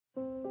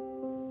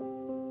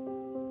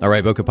All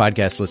right, Bokeh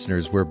Podcast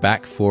listeners, we're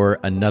back for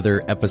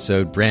another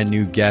episode, brand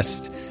new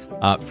guest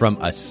from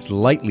a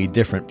slightly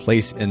different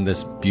place in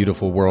this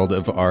beautiful world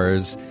of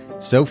ours.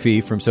 Sophie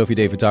from Sophie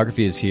Day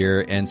Photography is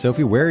here. And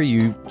Sophie, where are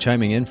you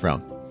chiming in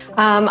from?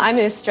 I'm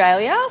in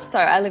Australia, so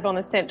I live on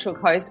the Central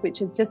Coast,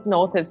 which is just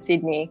north of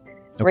Sydney.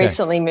 Okay.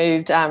 Recently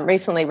moved,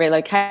 recently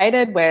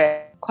relocated.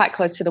 We're quite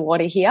close to the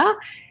water here.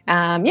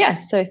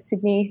 So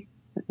Sydney,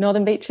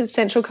 Northern Beaches,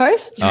 Central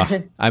Coast.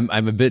 I'm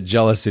a bit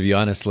jealous of you,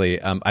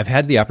 honestly. I've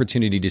had the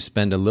opportunity to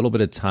spend a little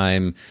bit of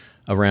time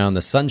around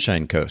the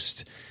Sunshine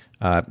Coast.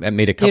 I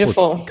made a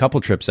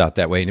couple trips out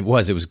that way, and it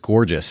was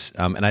gorgeous.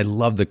 And I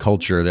love the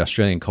culture, the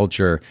Australian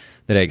culture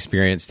that I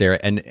experienced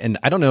there. And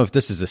I don't know if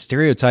this is a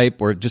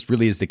stereotype or it just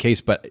really is the case,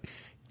 but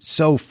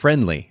so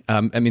friendly.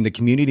 The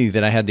community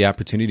that I had the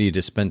opportunity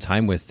to spend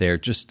time with there,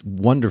 just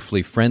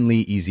wonderfully friendly,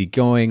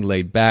 easygoing,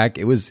 laid back.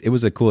 It was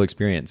a cool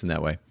experience in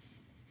that way.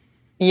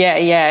 Yeah,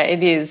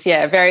 it is.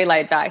 Yeah, very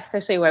laid back,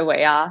 especially where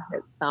we are.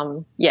 It's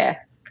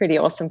pretty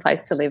awesome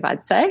place to live,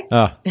 I'd say.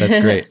 Oh, that's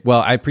great. Well,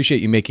 I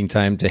appreciate you making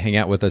time to hang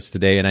out with us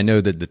today. And I know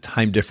that the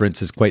time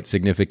difference is quite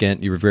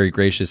significant. You were very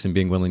gracious in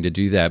being willing to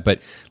do that. But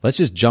let's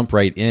just jump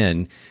right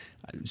in.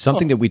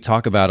 Something that we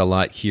talk about a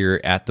lot here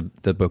at the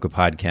Bokeh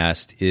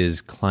Podcast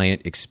is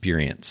client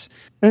experience.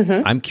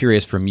 Mm-hmm. I'm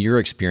curious from your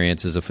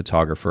experience as a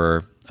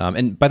photographer.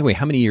 And by the way,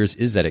 how many years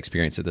is that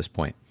experience at this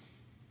point?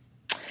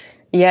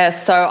 Yeah,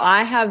 so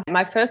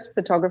my first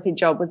photography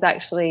job was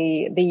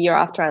actually the year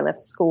after I left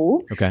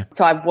school. Okay.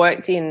 So I've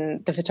worked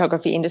in the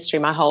photography industry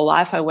my whole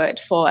life. I worked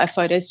for a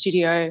photo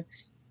studio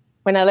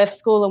when I left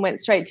school and went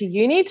straight to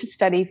uni to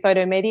study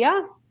photo media.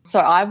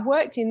 So I've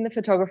worked in the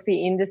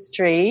photography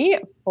industry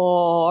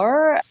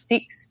for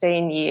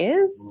 16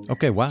 years.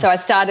 Okay, wow. So I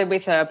started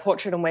with a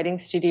portrait and wedding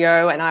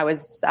studio,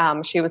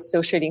 and she was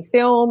still shooting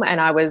film,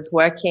 and I was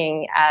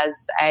working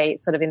as a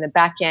sort of in the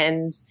back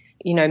end,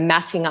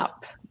 matting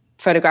up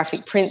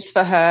photographic prints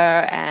for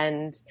her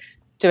and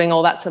doing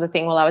all that sort of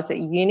thing while I was at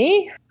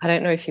uni. I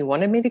don't know if you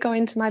wanted me to go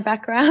into my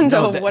background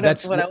or what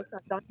else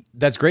I've done.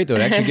 That's great, though.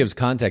 It actually gives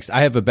context.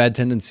 I have a bad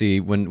tendency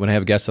when I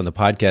have guests on the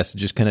podcast to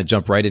just kind of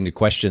jump right into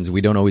questions.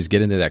 We don't always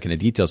get into that kind of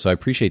detail, so I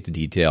appreciate the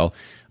detail.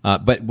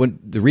 But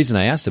the reason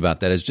I asked about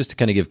that is just to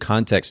kind of give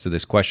context to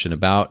this question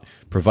about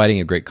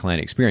providing a great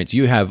client experience.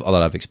 You have a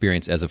lot of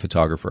experience as a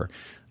photographer.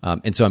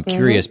 And so I'm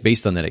curious,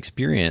 based on that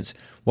experience,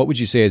 what would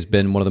you say has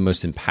been one of the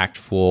most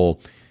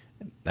impactful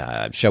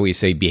shall we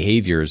say,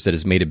 behaviors that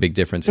has made a big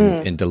difference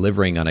in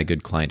delivering on a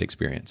good client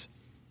experience?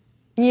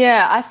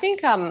 Yeah, I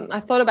think I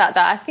thought about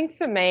that. I think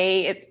for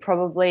me, it's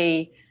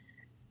probably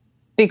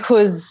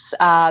because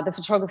the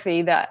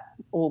photography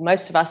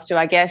most of us do,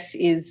 I guess,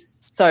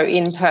 is so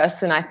in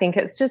person. I think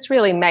it's just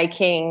really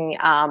taking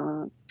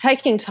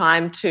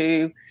time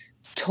to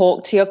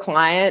talk to your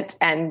client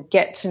and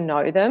get to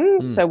know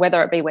them. So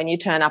whether it be when you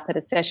turn up at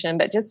a session,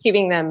 but just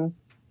giving them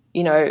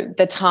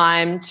the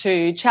time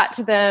to chat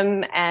to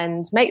them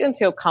and make them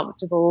feel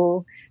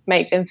comfortable,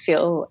 make them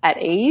feel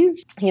at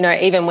ease.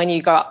 Even when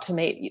you go up to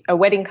meet a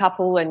wedding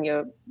couple and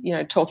you're,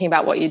 talking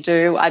about what you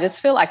do, I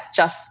just feel like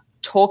just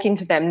talking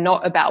to them,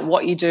 not about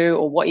what you do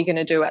or what you're going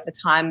to do at the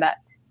time, but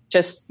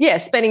just,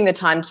 spending the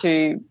time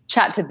to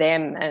chat to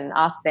them and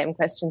ask them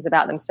questions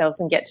about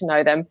themselves and get to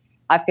know them.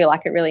 I feel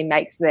like it really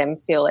makes them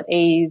feel at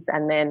ease,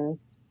 and then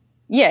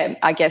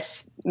I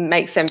guess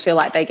makes them feel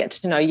like they get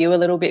to know you a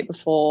little bit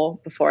before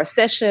a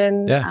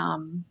session.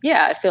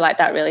 I feel like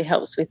that really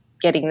helps with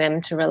getting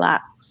them to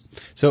relax.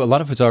 So a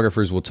lot of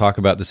photographers will talk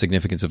about the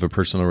significance of a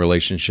personal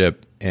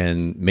relationship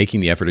and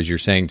making the effort, as you're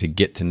saying, to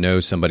get to know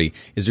somebody.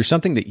 Is there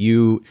something that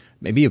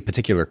maybe a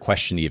particular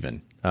question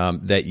even,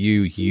 that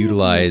you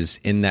utilize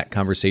in that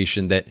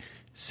conversation that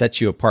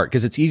sets you apart?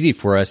 Because it's easy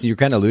for us, and you're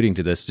kind of alluding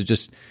to this, to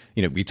just,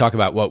 we talk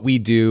about what we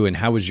do and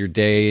how was your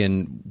day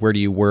and where do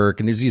you work?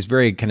 And there's these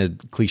very kind of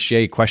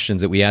cliche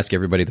questions that we ask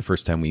everybody the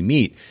first time we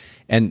meet.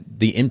 And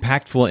the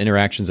impactful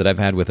interactions that I've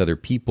had with other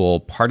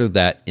people, part of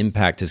that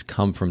impact has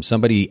come from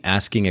somebody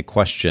asking a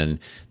question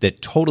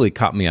that totally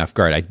caught me off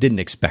guard. I didn't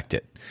expect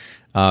it.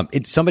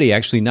 Somebody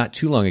actually not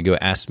too long ago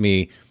asked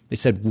me, they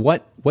said,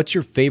 what's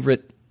your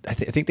favorite, I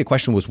think the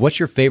question was, what's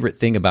your favorite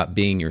thing about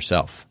being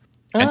yourself?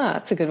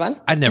 That's a good one.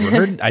 I'd never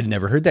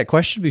heard that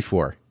question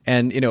before.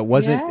 And, it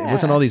wasn't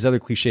all these other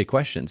cliche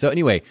questions. So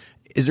anyway,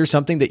 is there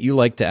something that you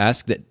like to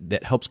ask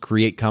that helps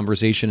create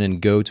conversation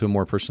and go to a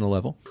more personal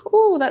level?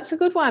 Oh, that's a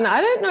good one.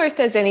 I don't know if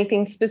there's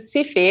anything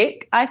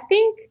specific. I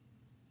think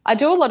I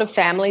do a lot of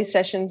family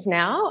sessions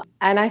now.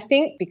 And I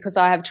think because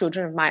I have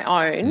children of my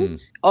own,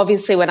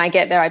 obviously when I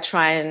get there, I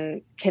try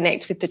and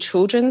connect with the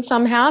children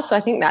somehow. So I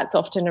think that's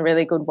often a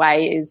really good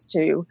way, is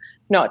to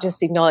not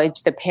just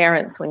acknowledge the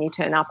parents when you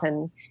turn up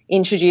and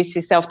introduce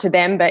yourself to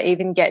them, but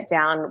even get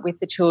down with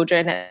the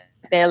children at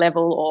their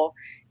level, or,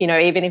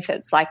 even if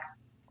it's like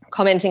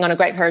commenting on a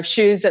great pair of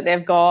shoes that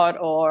they've got,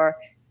 or,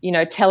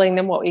 telling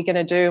them what you're going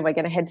to do. We're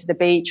going to head to the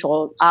beach,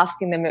 or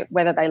asking them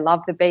whether they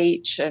love the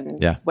beach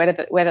and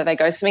whether they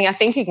go swimming. I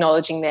think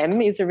acknowledging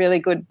them is a really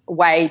good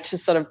way to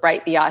sort of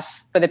break the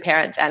ice for the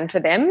parents and for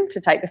them,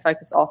 to take the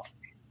focus off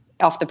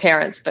off the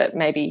parents, but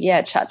maybe,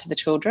 chat to the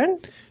children.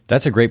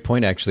 That's a great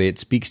point, actually. It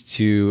speaks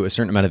to a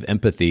certain amount of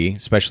empathy,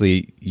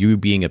 especially you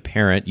being a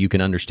parent. You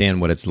can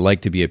understand what it's like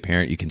to be a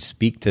parent. You can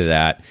speak to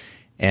that.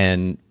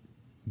 And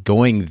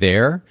going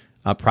there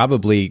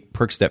probably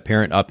perks that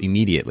parent up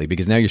immediately,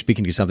 because now you're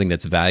speaking to something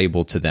that's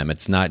valuable to them.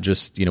 It's not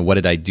just, what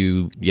did I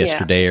do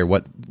yesterday or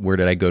where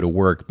did I go to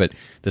work, but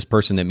this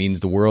person that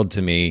means the world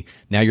to me.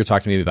 Now you're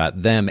talking to me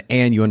about them,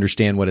 and you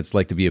understand what it's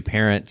like to be a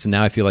parent. So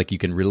now I feel like you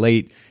can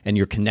relate and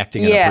you're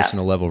connecting on a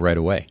personal level right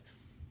away.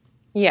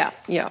 Yeah,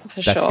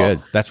 for sure. That's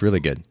good. That's really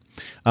good.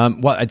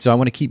 So I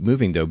want to keep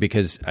moving, though,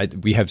 because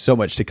we have so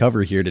much to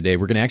cover here today.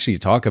 We're going to actually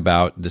talk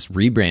about this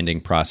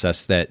rebranding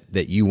process that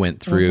you went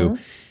through,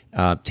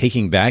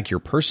 taking back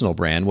your personal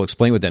brand. We'll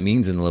explain what that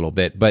means in a little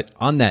bit. But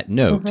on that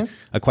note,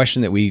 a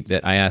question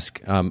that I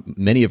ask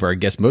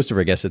most of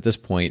our guests at this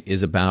point,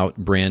 is about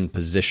brand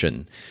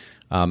position.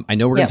 I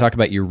know we're going to talk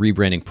about your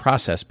rebranding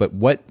process, but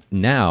what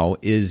now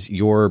is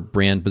your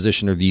brand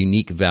position or the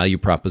unique value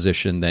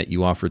proposition that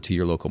you offer to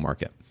your local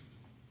market?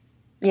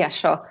 Yeah,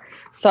 sure.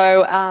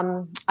 So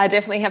I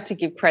definitely have to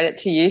give credit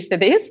to you for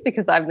this,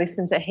 because I've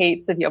listened to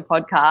heaps of your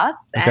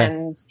podcasts. Okay.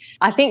 And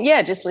I think,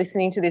 just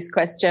listening to this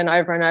question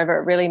over and over,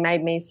 it really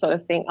made me sort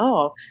of think,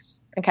 oh,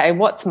 okay,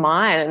 what's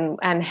mine,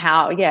 and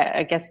how,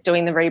 I guess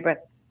doing the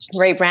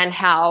rebrand,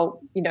 how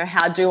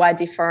do I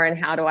differ, and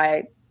how do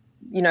I,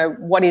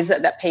 what is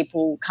it that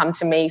people come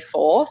to me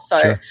for?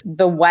 So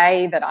the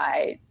way that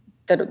I'll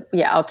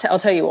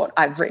tell you what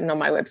I've written on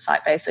my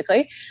website,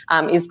 basically,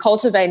 is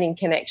cultivating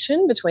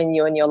connection between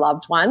you and your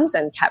loved ones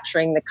and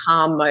capturing the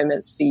calm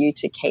moments for you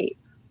to keep.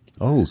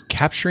 Oh,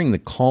 capturing the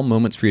calm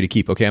moments for you to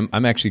keep. Okay,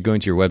 I'm actually going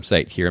to your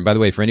website here. And by the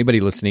way, for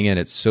anybody listening in,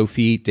 it's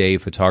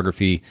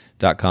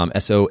SophieDayPhotography.com,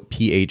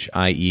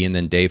 SOPHIE, and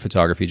then Day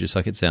Photography, just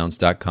like it sounds,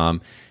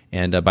 .com.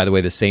 And by the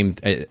way, the same,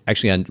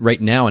 actually right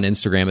now on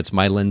Instagram, it's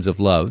My Lens of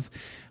Love.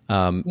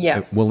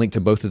 We'll link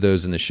to both of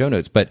those in the show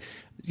notes. But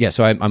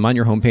so I'm on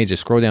your homepage. I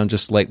scroll down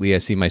just slightly. I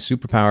see my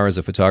superpower as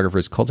a photographer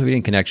is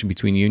cultivating connection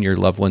between you and your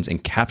loved ones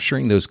and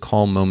capturing those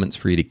calm moments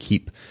for you to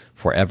keep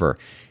forever.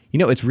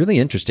 It's really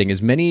interesting.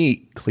 As many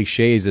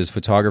cliches as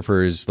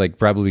photographers, like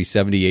probably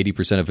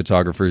 70-80% of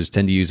photographers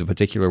tend to use a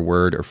particular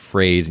word or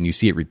phrase, and you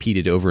see it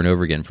repeated over and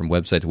over again from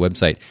website to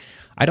website.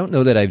 I don't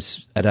know that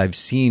I've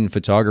seen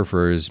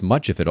photographers,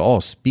 much if at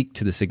all, speak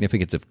to the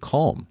significance of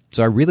calm.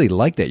 So I really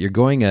like that. You're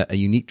going a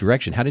unique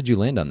direction. How did you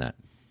land on that?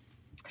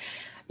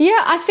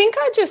 Yeah, I think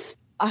I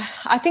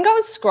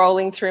was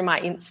scrolling through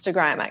my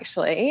Instagram,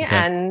 actually,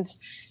 and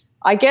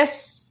I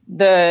guess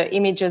the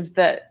images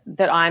that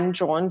I'm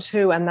drawn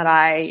to and that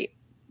I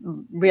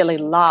really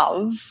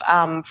love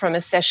from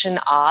a session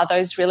are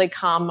those really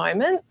calm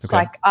moments. Okay.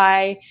 Like,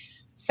 I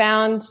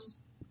found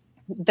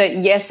that,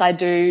 yes, I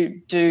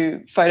do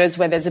photos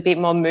where there's a bit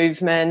more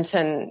movement,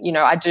 and,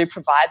 I do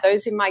provide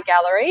those in my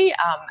gallery,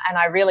 and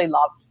I really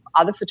love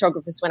other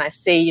photographers when I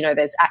see,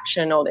 there's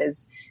action or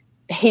there's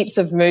heaps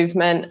of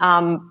movement,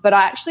 but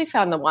I actually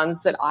found the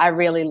ones that I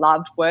really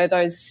loved were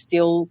those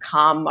still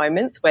calm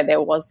moments where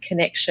there was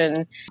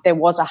connection, there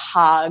was a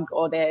hug,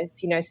 or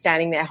there's,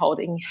 standing there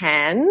holding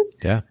hands.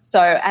 Yeah.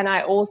 So, and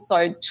I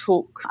also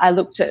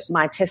looked at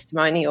my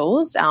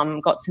testimonials,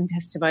 got some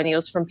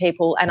testimonials from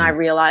people, and I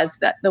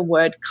realized that the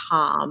word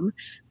calm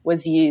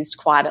was used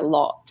quite a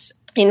lot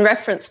in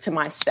reference to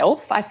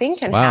myself, I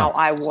think, and how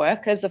I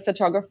work as a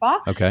photographer.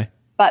 Okay.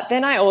 But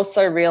then I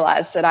also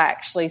realized that I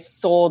actually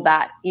saw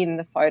that in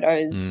the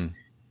photos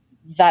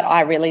that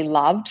I really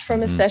loved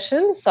from a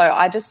session. So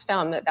I just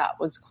found that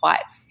was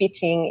quite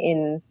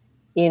fitting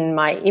in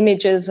my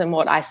images and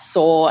what I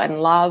saw and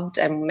loved,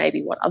 and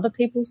maybe what other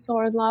people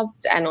saw and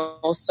loved, and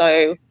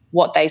also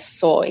what they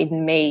saw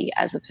in me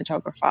as a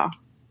photographer.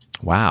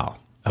 Wow.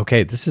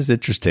 Okay, this is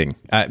interesting.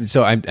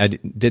 So I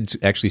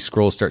did actually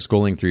start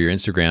scrolling through your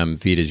Instagram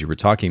feed as you were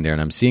talking there,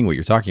 and I'm seeing what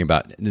you're talking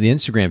about. The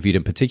Instagram feed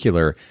in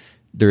particular,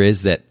 there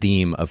is that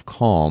theme of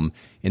calm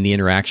in the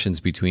interactions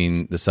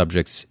between the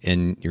subjects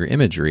in your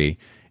imagery,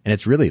 and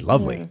it's really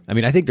lovely. I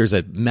mean, I think there's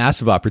a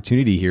massive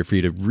opportunity here for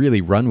you to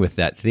really run with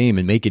that theme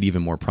and make it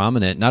even more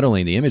prominent, not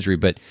only in the imagery,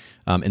 but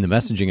in the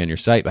messaging on your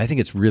site. But I think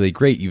it's really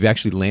great. You've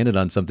actually landed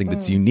on something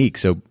that's unique.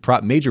 So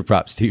major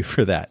props to you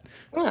for that.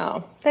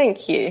 Oh,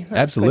 thank you. That's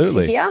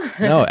absolutely. Good to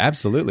hear. No,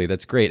 absolutely.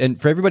 That's great. And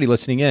for everybody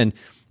listening in,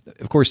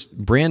 of course,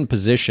 brand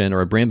position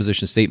or a brand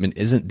position statement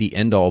isn't the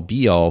end all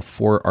be all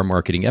for our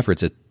marketing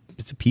efforts.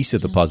 It's a piece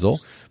of the puzzle,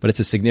 but it's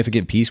a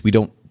significant piece. We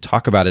don't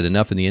talk about it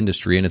enough in the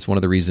industry, and it's one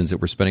of the reasons that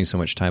we're spending so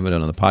much time on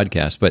it on the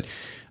podcast. But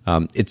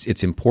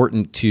it's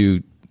important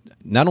to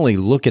not only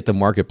look at the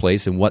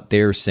marketplace and what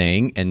they're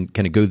saying and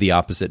kind of go the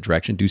opposite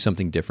direction, do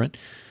something different,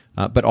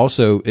 but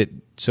also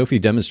Sophie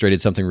demonstrated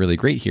something really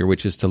great here,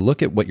 which is to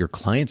look at what your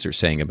clients are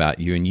saying about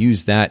you and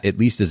use that at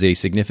least as a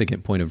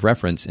significant point of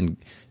reference in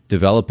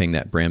developing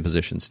that brand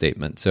position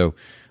statement. So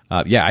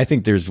I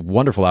think there's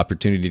wonderful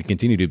opportunity to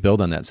continue to build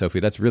on that,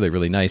 Sophie. That's really,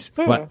 really nice.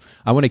 Well,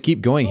 I want to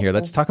keep going here.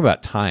 Let's talk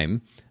about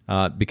time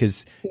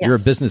because you're a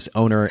business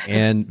owner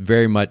and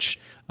very much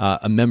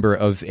a member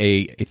of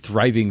a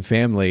thriving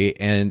family,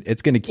 and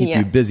it's going to keep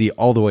you busy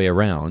all the way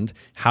around.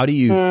 How do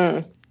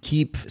you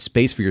keep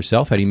space for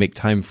yourself? How do you make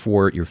time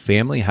for your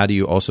family? How do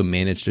you also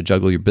manage to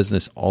juggle your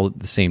business all at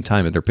the same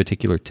time? Are there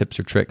particular tips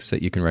or tricks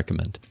that you can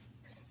recommend?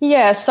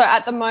 Yeah, so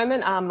at the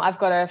moment, I've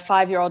got a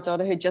 5-year-old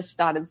daughter who just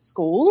started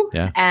school,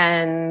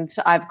 and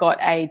I've got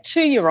a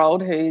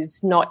 2-year-old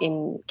who's not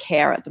in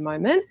care at the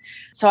moment.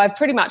 So I've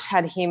pretty much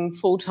had him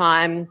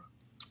full-time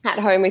at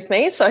home with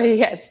me. So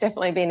yeah, it's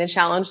definitely been a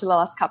challenge the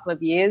last couple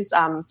of years,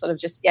 sort of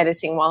just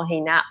editing while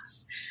he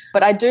naps.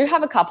 But I do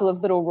have a couple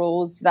of little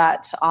rules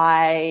that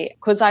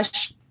because I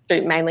shoot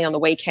mainly on the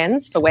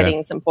weekends for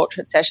weddings and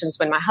portrait sessions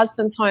when my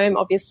husband's home,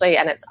 obviously,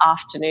 and it's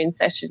afternoon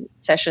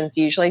sessions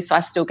usually, so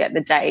I still get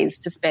the days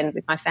to spend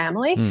with my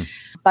family.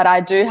 But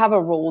I do have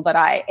a rule that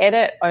I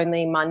edit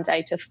only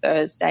Monday to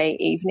Thursday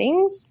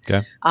evenings.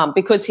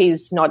 Because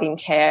he's not in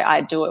care,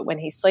 I do it when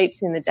he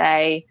sleeps in the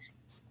day,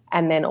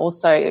 and then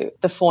also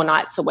the 4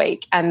 nights a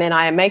week. And then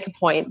I make a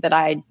point that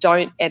I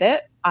don't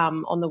edit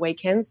on the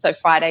weekends. So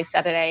Friday,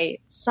 Saturday,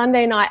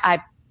 Sunday night, I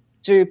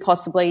do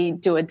possibly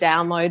do a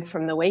download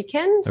from the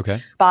weekend.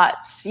 But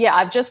yeah,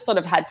 I've just sort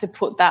of had to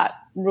put that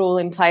rule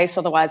in place.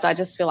 Otherwise, I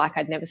just feel like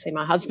I'd never see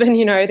my husband.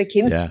 The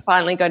kids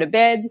finally go to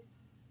bed,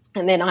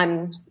 and then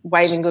I'm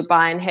waving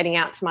goodbye and heading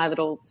out to my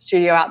little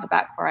studio out the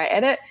back where I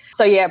edit.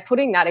 So yeah,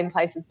 putting that in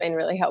place has been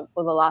really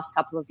helpful the last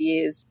couple of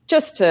years,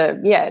 just to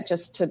be able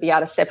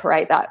to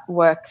separate that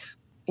work,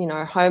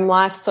 home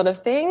life sort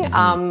of thing.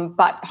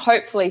 But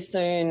hopefully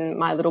soon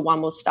my little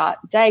one will start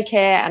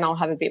daycare, and I'll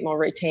have a bit more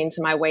routine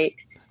to my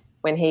week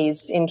when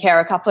he's in care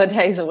a couple of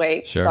days a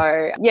week.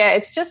 So yeah,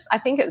 I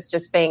think it's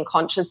just being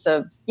conscious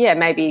of,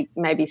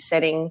 maybe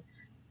setting,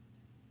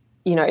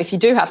 if you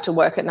do have to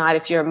work at night,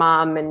 if you're a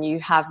mum and you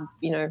have,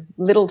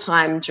 little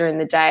time during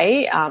the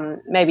day,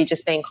 maybe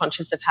just being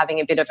conscious of having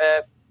a bit of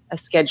a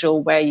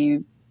schedule where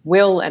you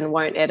will and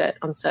won't edit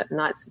on certain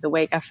nights of the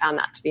week. I found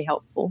that to be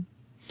helpful.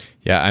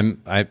 Yeah,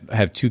 I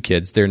have 2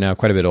 kids. They're now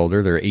quite a bit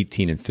older. They're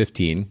 18 and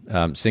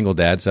 15. Single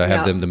dad, so I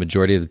have them the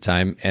majority of the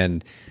time.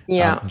 And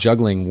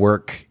juggling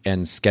work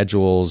and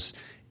schedules,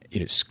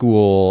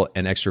 school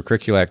and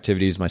extracurricular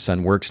activities. My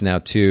son works now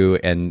too,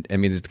 and I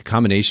mean the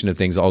combination of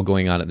things all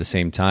going on at the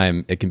same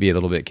time. It can be a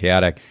little bit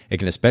chaotic. It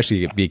can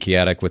especially be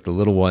chaotic with the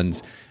little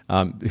ones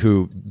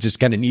who just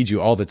kind of need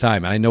you all the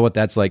time. And I know what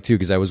that's like too,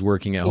 because I was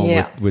working at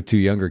home with 2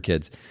 younger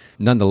kids.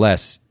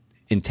 Nonetheless,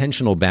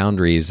 intentional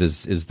boundaries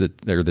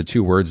they're the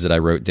 2 words that I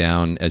wrote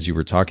down as you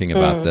were talking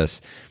about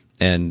this.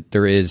 And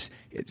there is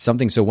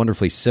something so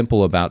wonderfully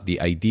simple about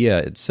the idea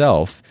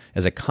itself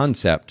as a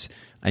concept,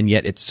 and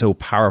yet it's so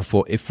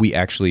powerful if we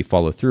actually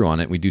follow through on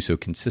it. We do so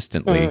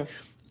consistently.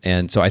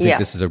 And so I think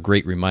this is a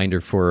great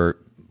reminder for,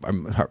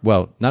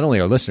 not only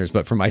our listeners,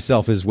 but for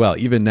myself as well.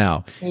 Even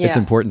now, it's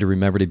important to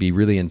remember to be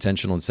really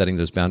intentional in setting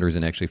those boundaries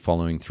and actually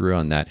following through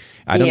on that.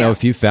 I don't know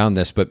if you found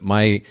this, but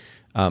my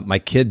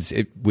kids,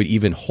 it would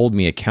even hold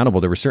me accountable.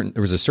 There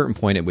was a certain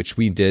point at which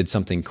we did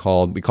something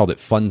we called it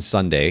Fun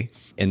Sunday.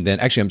 And then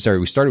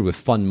we started with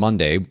Fun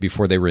Monday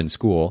before they were in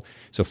school.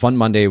 So Fun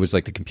Monday was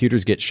like the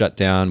computers get shut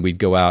down. We'd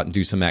go out and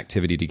do some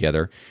activity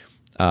together.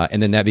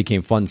 And then that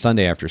became Fun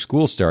Sunday after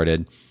school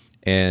started.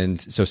 And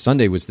so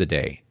Sunday was the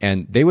day,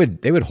 and they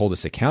would hold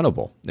us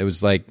accountable. It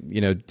was like,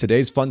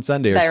 today's Fun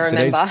Sunday. They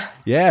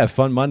remember.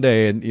 Fun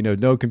Monday, and,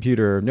 no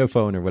computer or no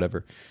phone or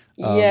whatever.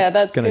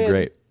 That's kind of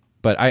great.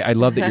 But I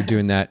love that you're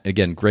doing that.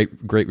 Again, great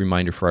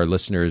reminder for our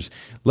listeners.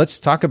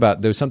 Let's talk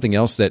about, though, something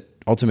else that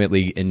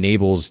ultimately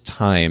enables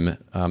time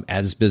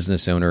as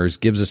business owners,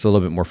 gives us a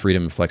little bit more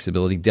freedom and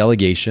flexibility,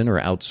 delegation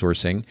or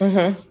outsourcing.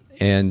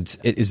 And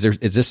is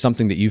this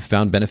something that you've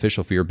found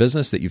beneficial for your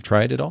business, that you've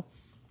tried at all?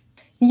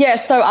 Yeah,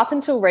 so up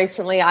until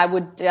recently,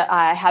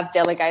 I have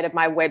delegated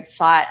my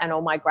website and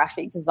all my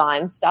graphic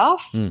design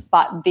stuff.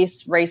 But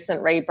this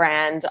recent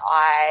rebrand,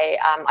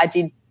 I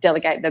did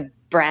delegate the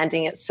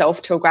branding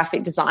itself to a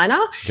graphic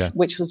designer,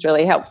 which was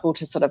really helpful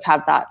to sort of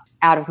have that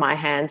out of my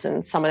hands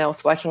and someone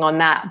else working on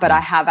that. But I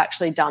have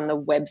actually done the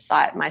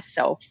website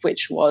myself,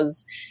 which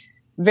was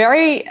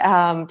very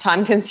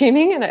time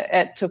consuming, and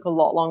it took a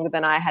lot longer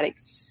than I had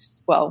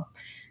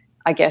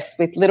I guess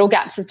with little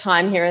gaps of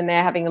time here and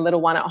there, having a little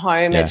one at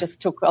home, it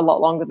just took a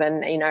lot longer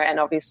than, and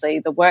obviously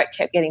the work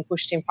kept getting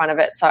pushed in front of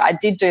it. So I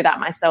did do that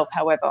myself.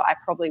 However, I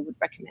probably would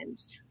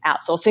recommend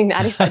outsourcing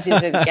that if I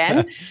did it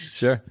again.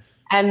 Sure.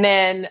 And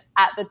then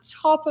at the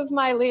top of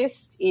my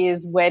list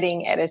is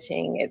wedding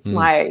editing. It's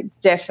my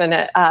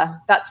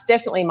that's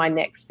definitely my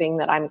next thing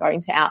that I'm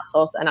going to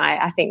outsource. And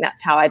I think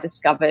that's how I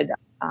discovered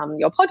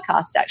your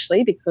podcast,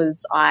 actually,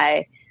 because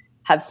I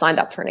have signed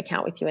up for an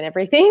account with you and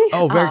everything.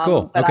 Oh, very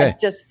cool. But okay. I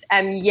just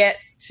am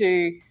yet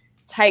to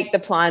take the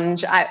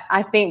plunge.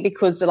 I think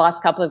because the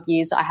last couple of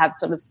years I have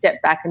sort of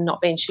stepped back and not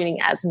been shooting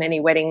as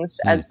many weddings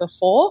as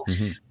before.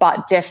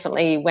 But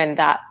definitely when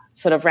that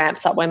sort of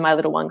ramps up, when my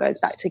little one goes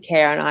back to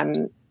care and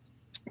I'm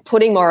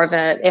putting more of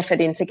an effort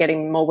into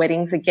getting more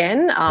weddings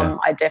again,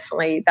 I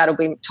definitely, that'll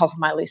be top of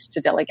my list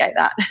to delegate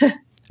that.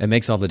 It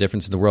makes all the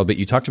difference in the world. But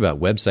you talked about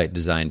website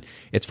design.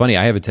 It's funny.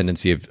 I have a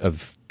tendency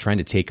of trying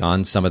to take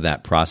on some of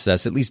that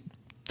process, at least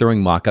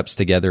throwing mock-ups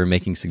together and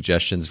making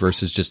suggestions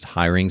versus just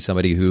hiring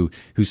somebody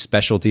whose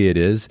specialty it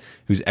is,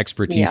 whose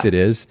expertise it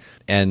is.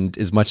 And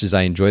as much as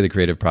I enjoy the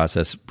creative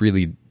process,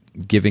 really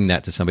giving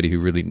that to somebody who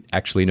really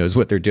actually knows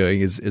what they're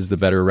doing is the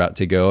better route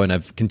to go. And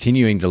I'm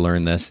continuing to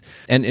learn this.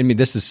 And I mean,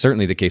 this is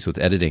certainly the case with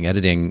editing.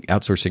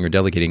 Outsourcing or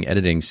delegating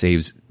editing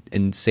saves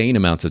insane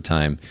amounts of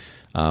time,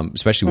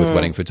 especially with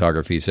wedding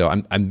photography. So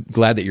I'm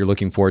glad that you're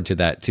looking forward to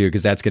that too,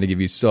 because that's going to give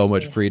you so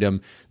much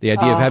freedom. The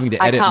idea of having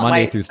to edit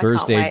Monday through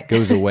Thursday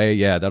goes away.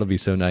 Yeah, that'll be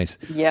so nice.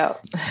 Yeah.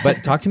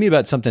 But talk to me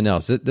about something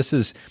else. This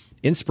is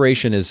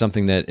inspiration is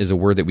something that is a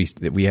word that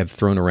we have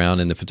thrown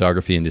around in the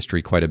photography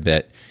industry quite a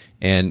bit.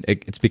 And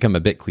it's become a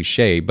bit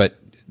cliche, but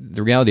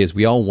the reality is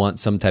we all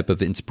want some type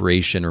of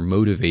inspiration or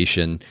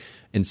motivation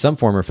in some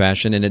form or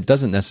fashion, and it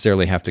doesn't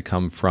necessarily have to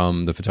come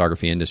from the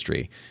photography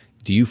industry.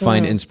 Do you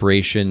find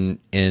inspiration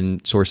in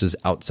sources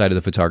outside of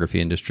the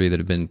photography industry that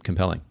have been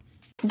compelling?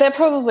 They're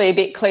probably a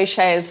bit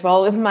cliche as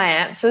well with my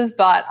answers,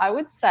 but I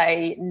would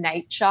say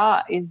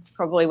nature is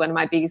probably one of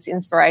my biggest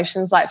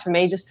inspirations. Like for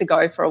me, just to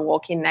go for a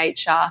walk in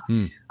nature,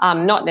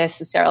 not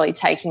necessarily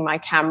taking my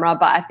camera,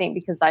 but I think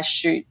because I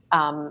shoot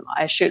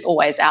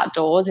always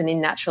outdoors and in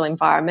natural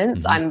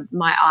environments,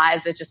 my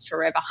eyes are just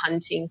forever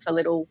hunting for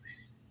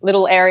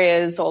little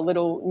areas or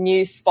little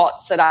new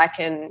spots that I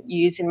can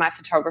use in my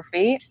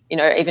photography. You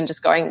know, even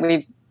just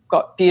we've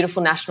got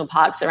beautiful national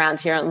parks around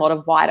here and a lot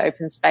of wide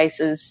open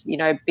spaces, you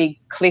know, big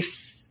cliff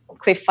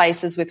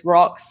faces with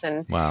rocks.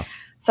 And wow.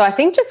 So I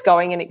think just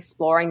going and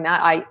exploring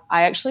that, I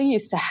actually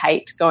used to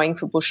hate going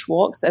for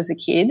bushwalks as a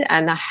kid,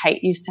 and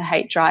used to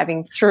hate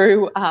driving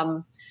through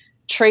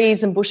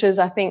trees and bushes.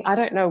 I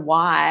don't know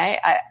why.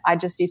 I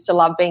just used to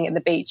love being at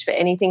the beach, but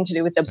anything to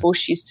do with the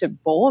bush used to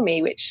bore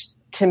me, which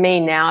to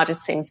me now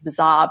just seems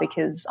bizarre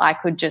because I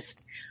could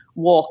just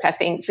walk, I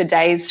think, for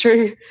days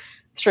through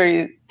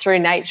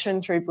nature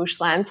and through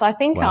bushland. So I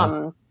think,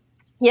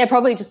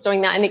 probably just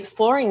doing that and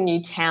exploring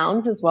new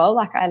towns as well.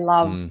 Like I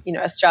love, you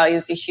know,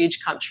 Australia's a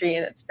huge country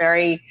and it's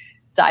very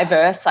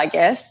diverse, I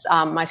guess.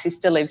 My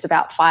sister lives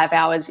about 5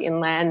 hours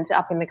inland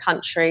up in the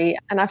country,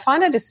 and I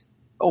find I just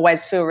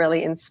always feel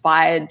really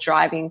inspired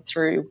driving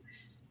through,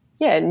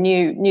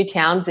 new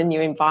towns and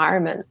new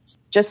environments.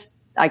 Just,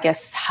 I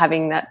guess,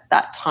 having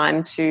that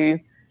time to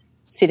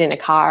sit in a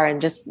car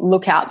and just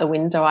look out the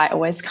window, I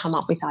always come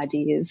up with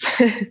ideas.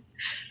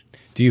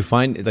 Do you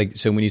find,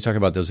 so when you talk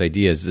about those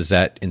ideas, does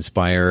that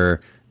inspire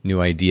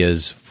new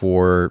ideas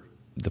for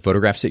the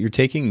photographs that you're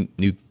taking,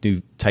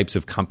 new types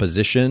of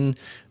composition?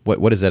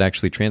 What does that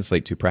actually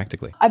translate to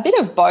practically? A bit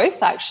of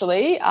both,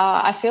 actually.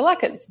 I feel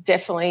like it's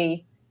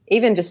definitely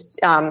even just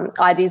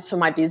ideas for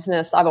my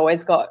business. I've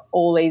always got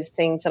all these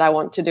things that I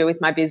want to do with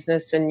my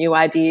business and new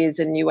ideas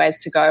and new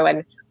ways to go.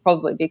 And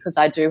probably because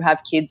I do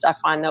have kids, I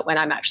find that when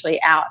I'm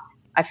actually out,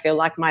 I feel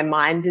like my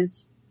mind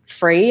is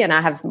free and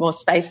I have more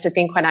space to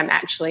think when I'm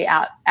actually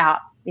out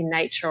in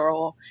nature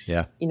or,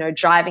 you know,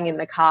 driving in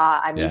the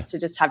car. I'm used to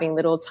just having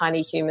little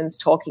tiny humans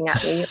talking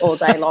at me all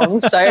day long.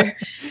 So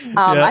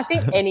I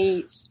think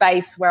any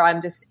space where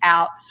I'm just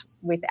out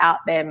without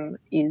them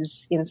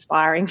is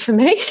inspiring for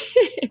me.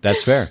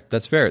 That's fair.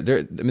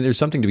 There's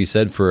something to be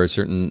said for a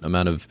certain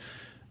amount of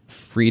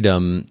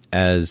freedom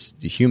as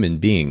human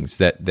beings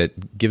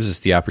that gives us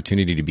the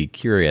opportunity to be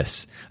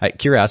curious.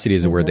 Curiosity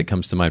is a word that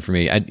comes to mind for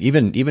me.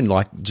 Even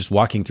just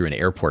walking through an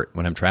airport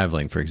when I'm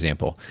traveling, for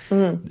example,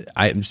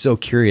 I'm so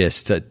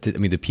curious to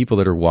the people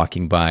that are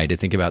walking by, to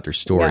think about their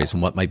stories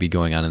and what might be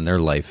going on in their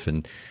life.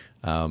 And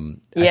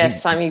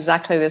yes, I'm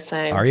exactly the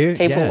same. Are you?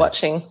 People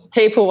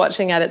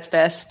watching at its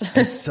best.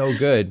 It's so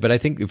good. But I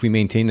think if we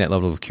maintain that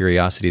level of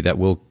curiosity, that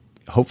will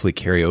hopefully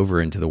carry over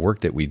into the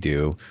work that we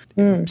do.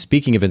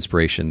 Speaking of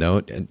inspiration,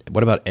 though,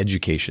 what about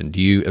education?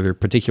 Are there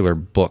particular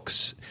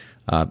books,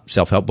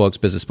 self-help books,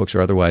 business books, or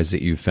otherwise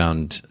that you've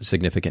found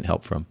significant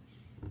help from?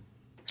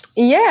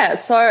 Yeah,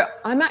 so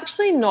I'm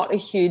actually not a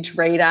huge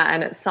reader,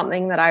 and it's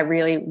something that I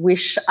really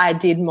wish I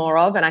did more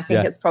of, and I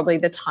think it's probably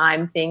the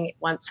time thing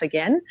once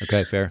again.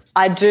 Okay, fair.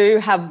 I do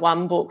have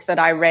one book that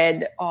I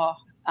read,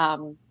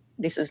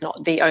 this is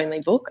not the only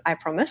book, I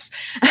promise,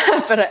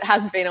 but it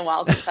has been a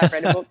while since I've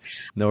read a book.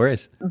 No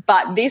worries.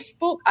 But this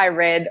book I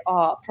read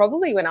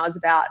probably when I was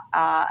about,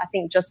 I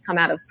think, just come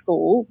out of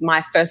school.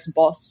 My first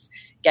boss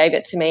gave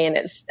it to me, and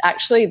it's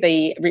actually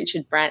the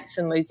Richard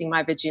Branson Losing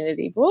My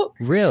Virginity book.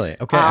 Really?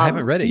 Okay, I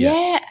haven't read it yet.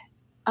 Yeah.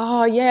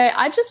 Oh, yeah.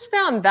 I just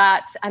found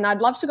that, and I'd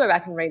love to go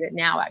back and read it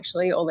now,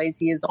 actually, all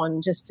these years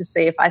on, just to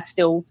see if I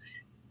still,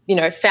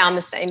 found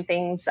the same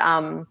things.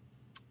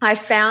 I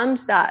found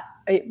that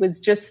it was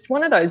just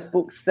one of those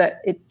books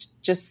that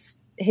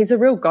he's a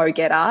real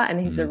go-getter and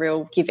he's a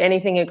real give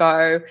anything a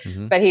go,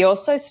 but he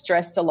also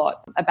stressed a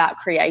lot about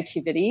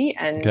creativity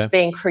and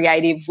being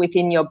creative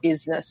within your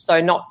business.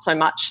 So not so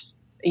much,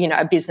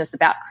 a business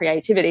about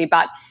creativity,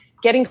 but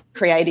getting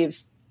creative.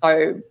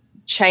 So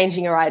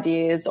changing your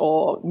ideas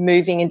or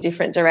moving in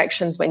different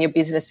directions when your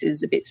business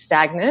is a bit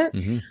stagnant.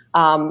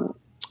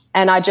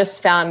 And I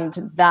just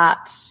found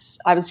that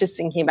I was just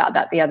thinking about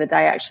that the other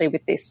day, actually,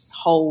 with this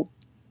whole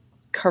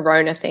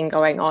Corona thing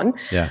going on.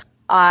 Yeah.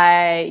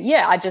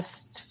 I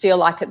just feel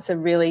like it's a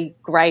really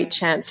great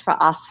chance for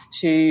us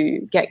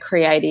to get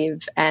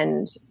creative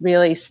and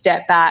really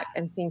step back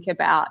and think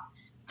about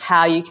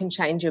how you can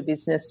change your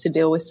business to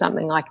deal with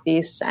something like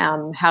this,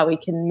 how we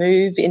can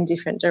move in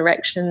different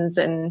directions,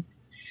 and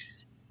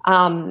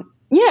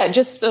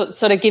just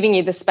sort of giving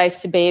you the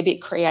space to be a bit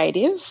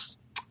creative.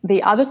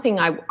 The other thing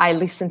I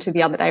listened to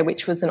the other day,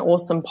 which was an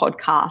awesome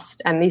podcast,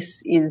 and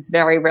this is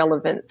very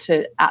relevant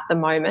to at the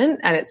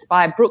moment, and it's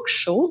by Brooke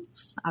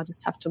Schultz. I'll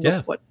just have to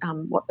look what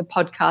the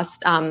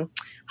podcast,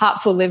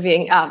 Heartful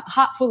Living,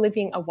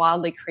 A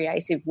Wildly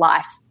Creative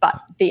Life.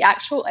 But the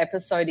actual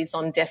episode is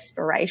on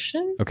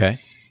desperation. Okay.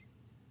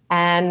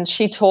 And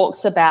she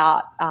talks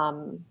about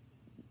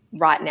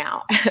right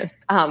now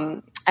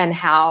and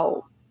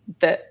how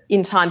that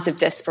in times of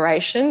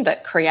desperation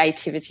that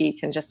creativity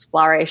can just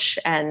flourish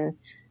and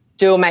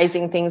do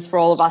amazing things for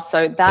all of us.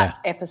 So that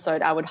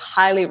episode, I would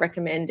highly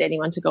recommend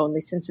anyone to go and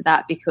listen to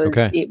that, because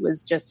it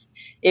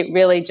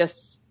really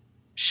just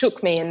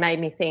shook me and made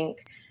me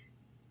think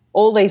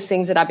all these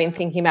things that I've been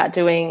thinking about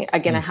doing are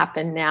going to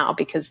happen now,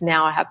 because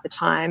now I have the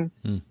time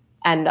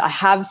and I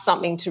have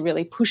something to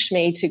really push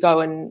me to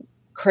go and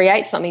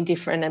create something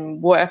different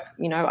and work.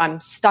 You know, I'm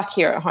stuck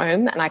here at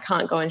home and I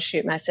can't go and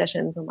shoot my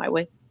sessions or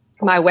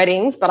my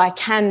weddings, but I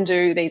can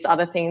do these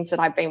other things that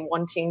I've been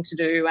wanting to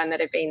do and that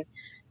have been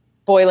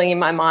boiling in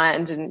my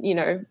mind and,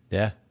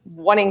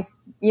 wanting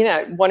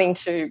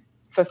to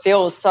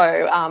fulfill.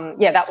 So,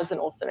 that was an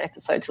awesome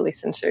episode to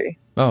listen to.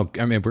 Oh,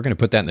 I mean, we're going to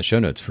put that in the show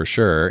notes for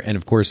sure. And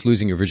of course,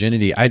 Losing Your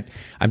Virginity.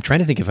 I'm trying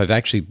to think if I've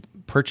actually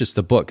purchased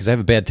the book, because I have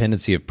a bad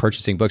tendency of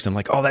purchasing books. I'm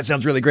like, oh, that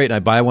sounds really great. And I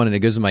buy one and it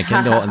goes in my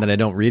Kindle and then I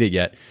don't read it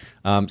yet.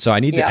 So I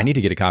need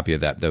to get a copy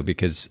of that though,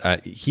 because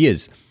he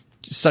is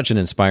such an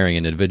inspiring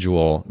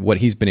individual. What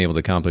he's been able to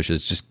accomplish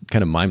is just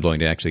kind of mind blowing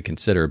to actually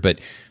consider. But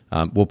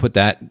we'll put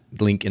that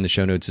link in the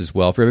show notes as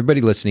well. For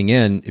everybody listening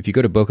in, if you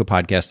go to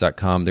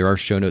bokehpodcast.com, there are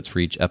show notes for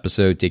each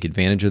episode. Take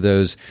advantage of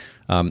those.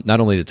 Not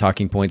only the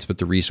talking points, but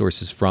the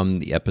resources from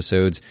the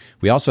episodes.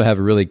 We also have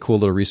a really cool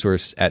little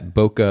resource at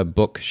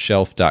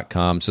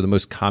bokehbookshelf.com. So the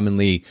most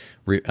commonly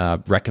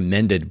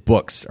recommended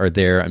books are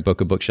there on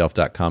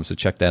bokehbookshelf.com. So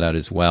check that out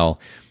as well.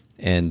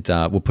 And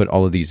we'll put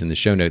all of these in the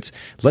show notes.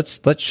 Let's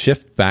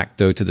shift back,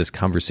 though, to this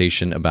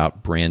conversation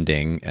about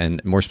branding,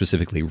 and more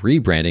specifically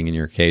rebranding in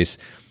your case.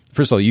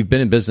 First of all, you've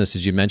been in business,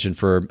 as you mentioned,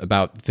 for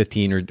about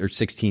 15 or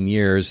 16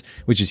 years,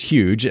 which is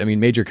huge. I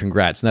mean, major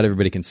congrats. Not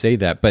everybody can say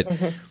that. But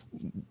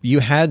you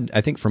had,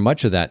 I think for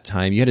much of that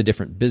time, you had a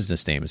different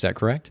business name. Is that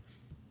correct?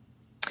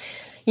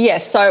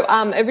 Yes. So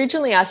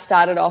originally I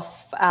started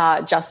off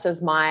just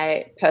as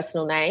my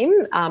personal name.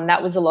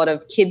 That was a lot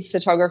of kids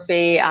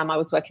photography. I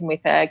was working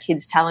with a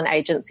kids talent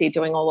agency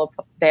doing all of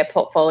their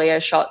portfolio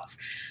shots.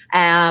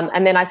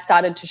 And then I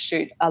started to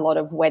shoot a lot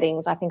of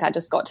weddings. I think I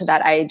just got to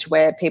that age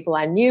where people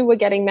I knew were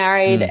getting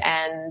married,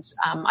 and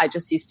I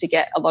just used to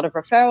get a lot of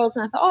referrals,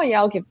 and I thought, oh, yeah,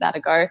 I'll give that a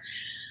go.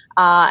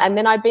 And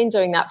then I'd been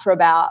doing that for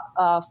about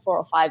 4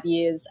 or 5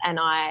 years, and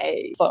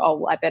I thought, oh,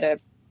 well, I better,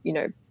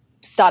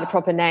 start a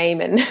proper name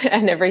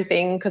and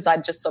everything, because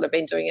I'd just sort of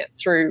been doing it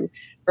through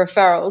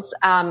referrals.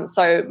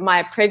 So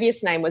my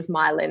previous name was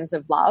My Lens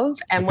of Love.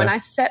 And when I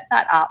set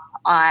that up,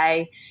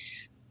 I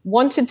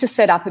wanted to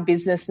set up a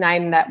business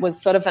name that was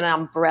sort of an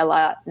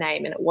umbrella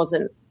name, and it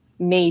wasn't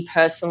me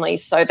personally,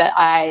 so that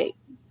I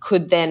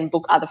could then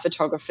book other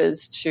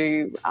photographers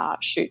to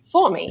shoot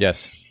for me.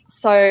 Yes.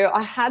 So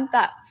I had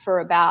that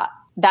for about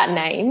that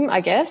name,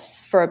 I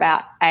guess, for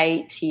about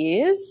 8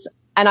 years.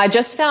 And I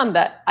just found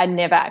that I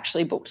never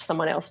actually booked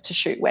someone else to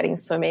shoot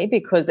weddings for me,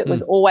 because it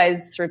was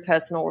always through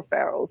personal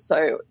referrals.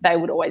 So they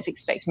would always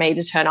expect me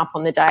to turn up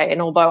on the day.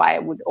 And although I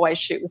would always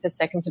shoot with a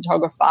second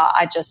photographer,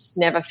 I just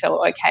never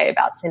felt okay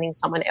about sending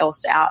someone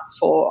else out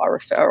for a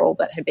referral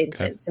that had been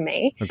sent to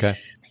me. Okay.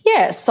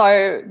 Yeah,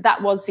 so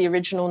that was the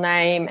original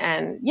name,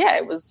 and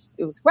it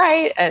was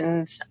great,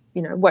 and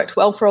worked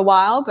well for a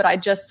while. But I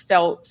just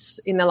felt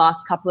in the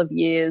last couple of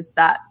years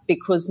that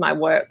because my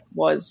work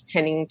was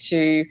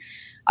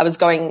I was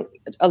going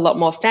a lot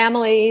more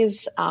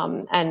families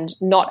and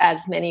not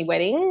as many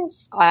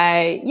weddings.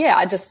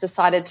 I just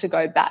decided to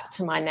go back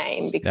to my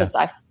name, because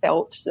I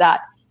felt that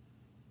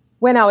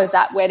when I was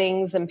at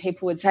weddings and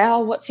people would say, oh,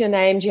 what's your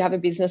name? Do you have a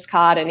business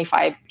card? And if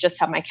I just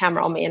had my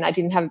camera on me and I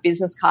didn't have a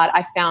business card,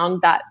 I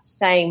found that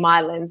saying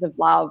My Lens of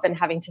Love and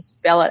having to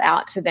spell it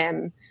out to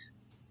them,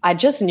 I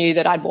just knew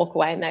that I'd walk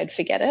away and they'd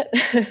forget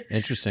it.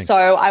 Interesting. So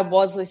I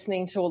was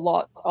listening to a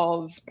lot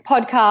of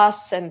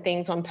podcasts and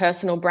things on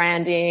personal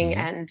branding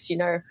and,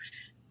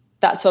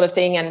 that sort of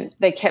thing. And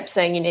they kept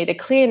saying you need a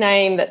clear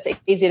name that's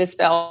easy to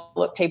spell,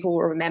 that people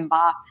will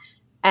remember.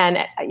 And,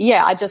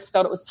 I just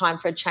felt it was time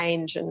for a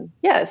change. And,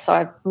 so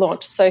I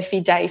launched Sophie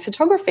Day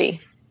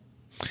Photography.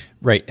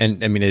 Right.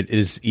 And I mean, it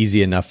is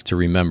easy enough to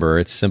remember.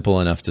 It's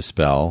simple enough to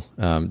spell,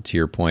 to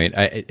your point.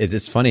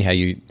 It's funny how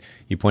you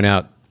point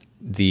out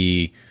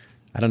the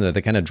I don't know,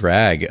 the kind of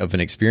drag of an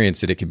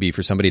experience that it could be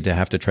for somebody to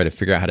have to try to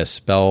figure out how to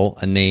spell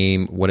a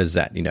name. What is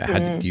that?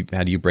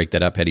 How do you break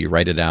that up? How do you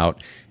write it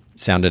out,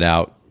 sound it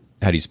out?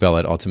 How do you spell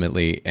it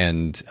ultimately?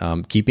 And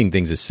keeping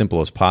things as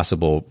simple as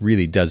possible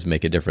really does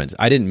make a difference.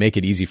 I didn't make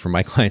it easy for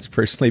my clients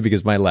personally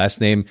because my last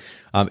name,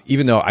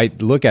 even though I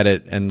look at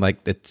it and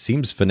like it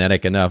seems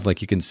phonetic enough,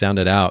 like you can sound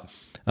it out,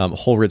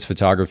 Holritz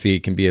Photography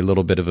can be a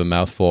little bit of a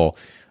mouthful.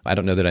 I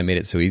don't know that I made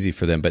it so easy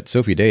for them, but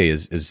Sophie Day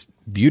is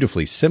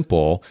beautifully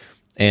simple.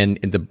 And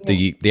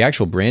the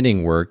actual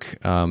branding work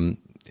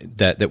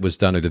that was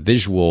done, or the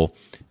visual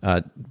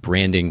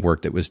branding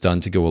work that was done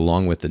to go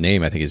along with the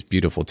name, I think is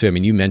beautiful too. I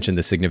mean, you mentioned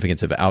the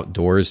significance of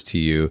outdoors to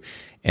you,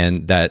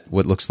 and that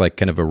what looks like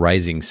kind of a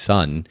rising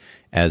sun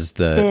as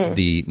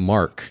the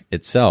mark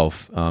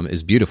itself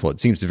is beautiful. It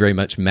seems to very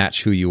much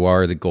match who you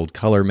are. The gold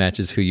color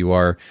matches who you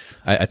are.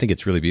 I think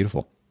it's really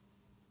beautiful.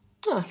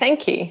 Oh,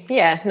 thank you.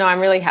 Yeah, no,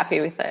 I'm really happy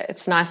with it.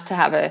 It's nice to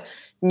have a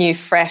new,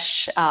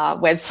 fresh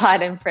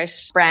website and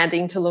fresh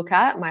branding to look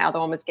at. My other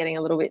one was getting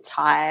a little bit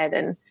tired,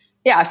 and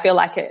yeah, I feel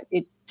like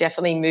it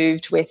definitely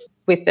moved with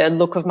the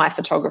look of my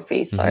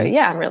photography. So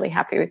yeah, I'm really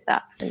happy with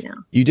that for now.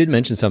 You did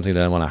mention something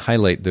that I want to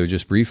highlight though,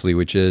 just briefly,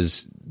 which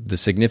is the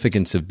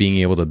significance of being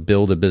able to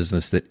build a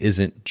business that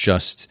isn't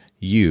just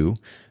you.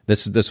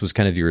 This was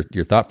kind of your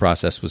thought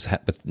process, was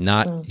with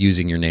not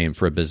using your name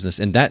for a business,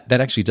 and that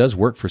actually does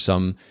work for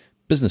some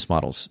business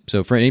models.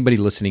 So for anybody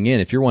listening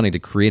in, if you're wanting to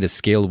create a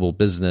scalable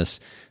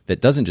business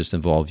that doesn't just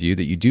involve you,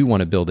 that you do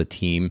want to build a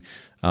team,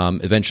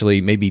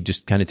 eventually maybe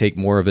just kind of take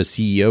more of a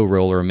CEO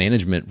role or a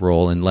management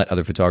role and let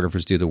other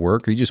photographers do the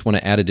work, or you just want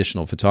to add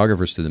additional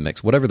photographers to the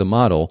mix, whatever the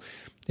model,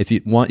 if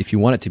you want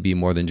it to be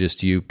more than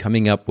just you,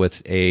 coming up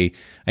with I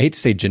hate to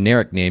say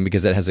generic name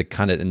because that has a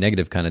kind of a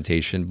negative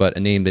connotation, but a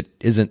name that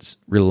isn't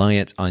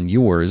reliant on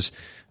yours,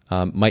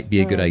 might be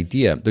a good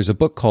idea. There's a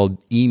book called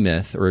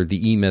E-Myth, or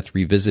The E-Myth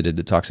Revisited,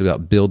 that talks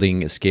about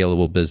building a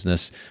scalable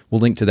business. We'll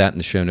link to that in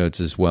the show notes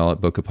as well at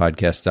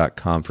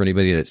bokehpodcast.com for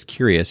anybody that's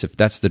curious if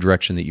that's the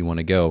direction that you want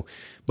to go.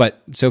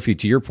 But Sophie,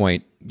 to your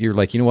point, you're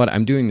like, you know what,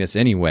 I'm doing this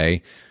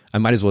anyway. I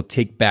might as well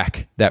take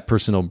back that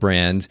personal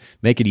brand,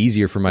 make it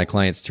easier for my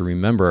clients to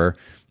remember.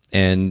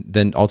 And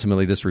then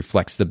ultimately this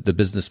reflects the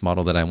business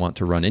model that I want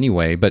to run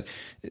anyway. But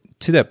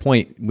to that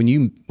point, when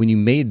you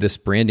made this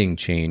branding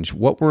change,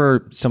 what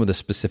were some of the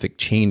specific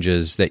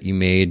changes that you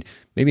made,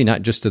 maybe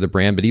not just to the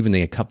brand, but even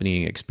the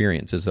accompanying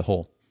experience as a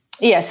whole?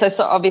 Yeah, so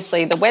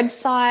obviously the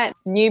website,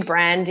 new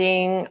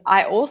branding.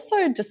 I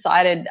also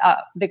decided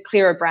the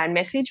clearer brand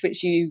message,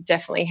 which you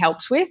definitely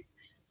helped with,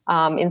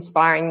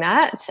 inspiring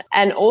that.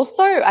 And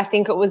also I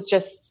think it was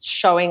just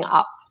showing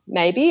up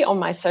maybe on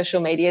my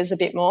social medias a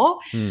bit more.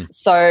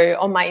 So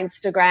on my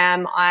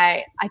Instagram,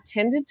 I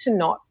tended to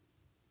not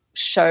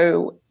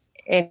show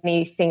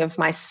anything of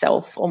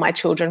myself or my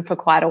children for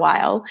quite a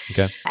while.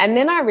 Okay. And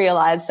then I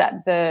realized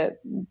that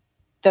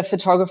the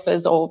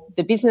photographers or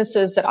the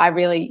businesses that I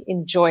really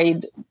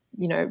enjoyed,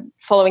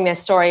 following their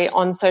story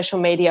on social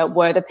media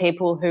were the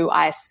people who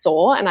I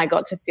saw, and I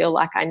got to feel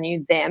like I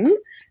knew them.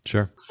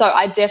 Sure. So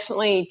I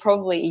definitely,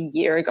 probably a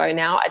year ago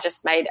now, I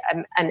just made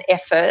an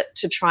effort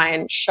to try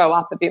and show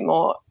up a bit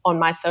more on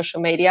my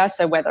social media.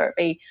 So whether it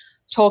be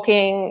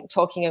talking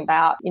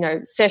about,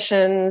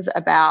 sessions,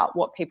 about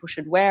what people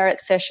should wear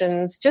at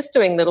sessions, just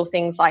doing little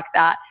things like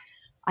that.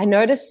 I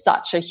noticed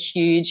such a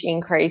huge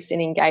increase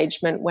in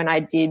engagement when I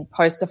did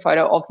post a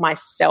photo of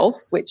myself,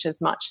 which, as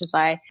much as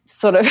I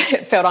sort of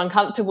felt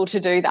uncomfortable to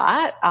do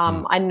that,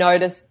 I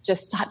noticed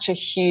just such a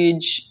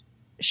huge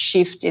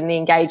shift in the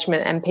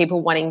engagement and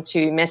people wanting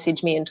to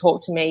message me and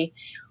talk to me,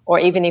 or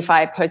even if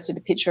I posted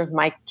a picture of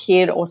my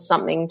kid or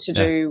something to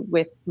do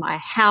with my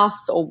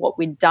house or what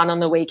we'd done on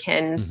the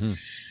weekend.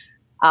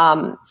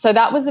 So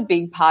that was a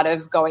big part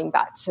of going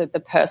back to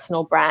the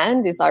personal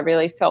brand, is I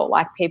really felt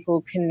like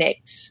people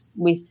connect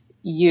with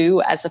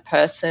you as a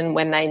person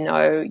when they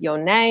know your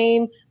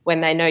name,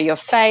 when they know your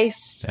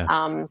face.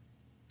 And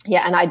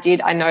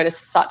I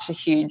noticed such a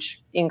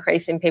huge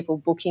increase in people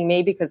booking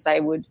me because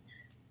they would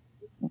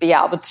be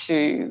able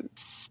to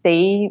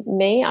see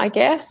me, I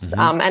guess.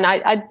 And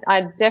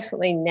I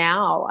definitely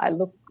now I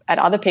look at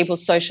other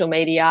people's social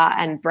media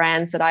and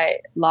brands that I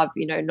love,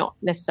 not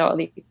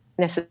necessarily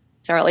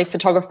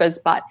photographers,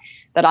 but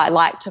that I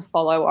like to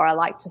follow or I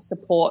like to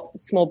support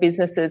small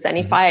businesses. And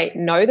if I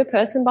know the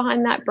person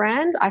behind that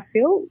brand, I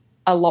feel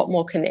a lot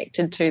more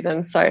connected to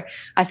them. So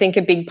I think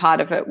a big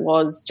part of it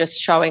was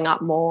just showing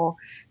up more,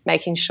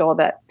 making sure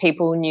that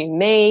people knew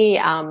me,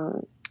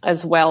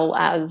 as well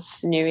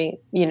as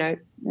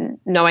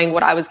knowing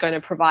what I was going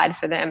to provide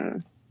for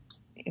them.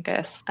 I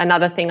guess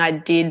another thing I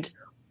did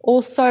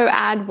also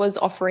add was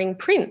offering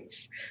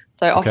prints.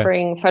 So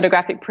offering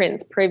photographic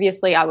prints.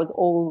 Previously, I was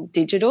all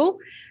digital,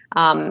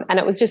 and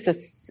it was just a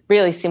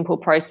really simple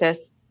process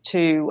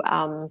to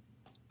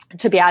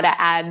be able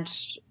to add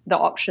the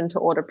option to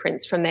order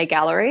prints from their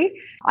gallery.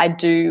 I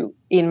do,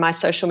 in my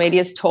social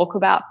medias, talk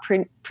about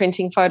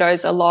printing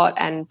photos a lot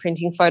and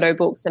printing photo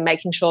books and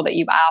making sure that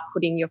you are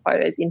putting your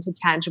photos into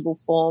tangible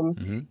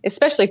form,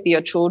 especially for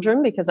your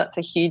children, because that's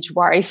a huge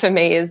worry for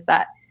me, is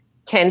that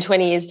 10,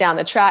 20 years down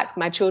the track,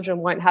 my children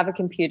won't have a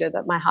computer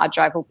that my hard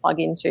drive will plug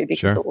into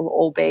because it will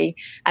all be,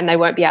 and they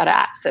won't be able to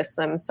access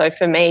them. So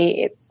for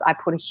me, I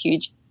put a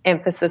huge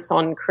emphasis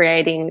on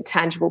creating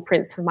tangible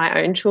prints for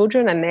my own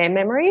children and their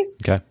memories.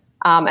 Okay.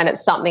 And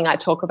it's something I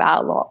talk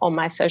about a lot on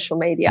my social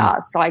media.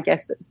 So I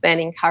guess it's then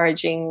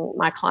encouraging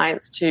my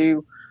clients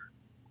to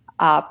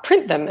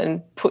print them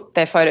and put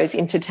their photos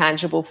into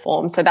tangible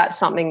form. So that's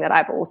something that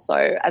I've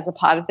also, as a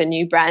part of the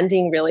new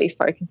branding, really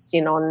focused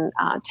in on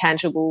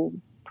tangible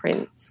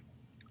prints.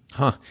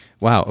 Huh.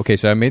 Wow. Okay.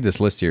 So I made this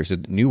list here. So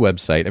new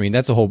website. I mean,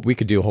 we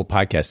could do a whole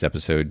podcast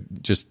episode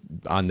just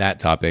on that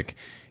topic.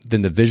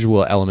 Then the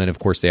visual element, of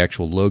course, the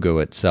actual logo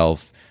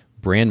itself,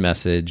 brand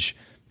message,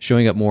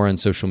 showing up more on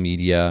social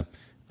media,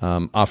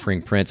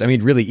 offering prints. I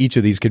mean, really, each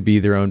of these could be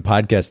their own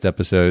podcast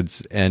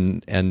episodes,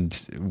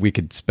 and we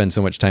could spend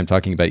so much time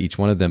talking about each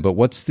one of them. But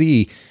when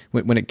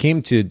it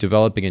came to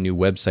developing a new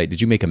website,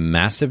 did you make a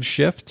massive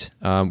shift?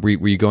 Were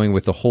you going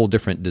with a whole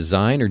different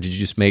design, or did you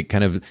just make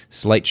kind of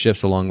slight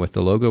shifts along with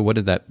the logo? What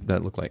did that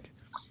look like?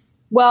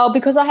 Well,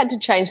 because I had to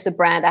change the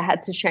brand, I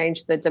had to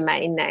change the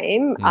domain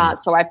name.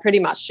 So I pretty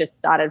much just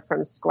started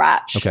from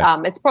scratch.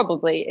 Okay. It's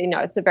probably,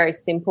 it's a very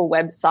simple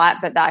website,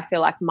 but I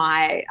feel like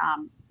my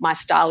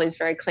style is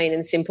very clean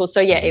and simple.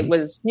 So yeah, it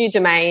was new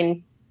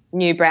domain,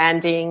 new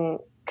branding,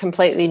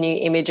 completely new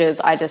images.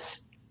 I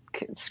just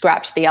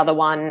scrapped the other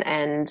one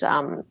and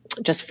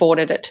just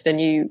forwarded it to the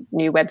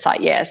new website.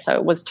 Yeah. So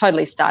it was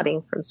totally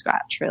starting from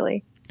scratch,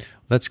 really.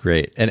 That's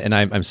great. And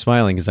I'm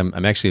smiling because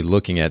I'm actually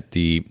looking at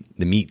the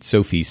Meet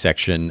Sophie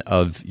section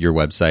of your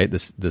website,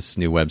 this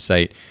new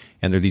website.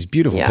 And there are these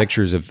beautiful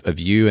pictures of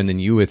you and then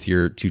you with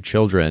your two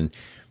children.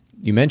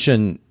 You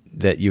mentioned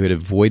that you had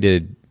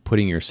avoided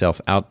putting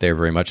yourself out there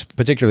very much,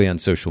 particularly on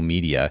social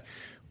media.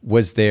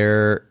 Was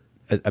there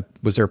a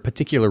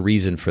particular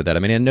reason for that? I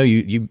mean, I know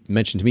you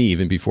mentioned to me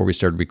even before we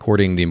started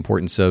recording the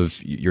importance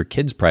of your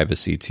kids'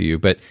 privacy to you,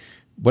 but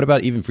what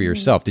about even for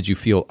yourself? Did you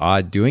feel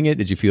odd doing it?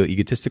 Did you feel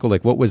egotistical?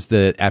 Like, what was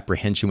the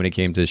apprehension when it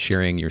came to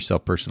sharing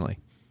yourself personally?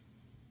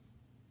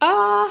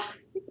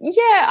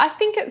 Yeah, I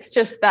think it's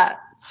just that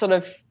sort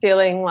of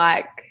feeling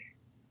like,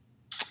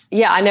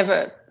 you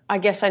never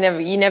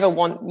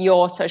want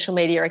your social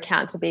media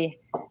account to be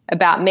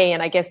about me.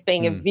 And I guess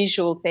being a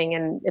visual thing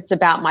and it's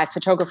about my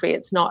photography,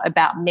 it's not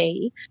about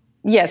me.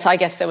 Yes, I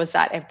guess there was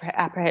that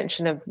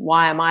apprehension of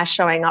why am I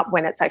showing up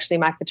when it's actually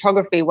my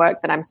photography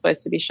work that I'm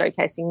supposed to be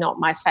showcasing, not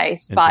my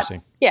face. But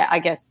yeah, I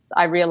guess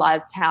I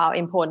realized how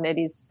important it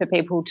is for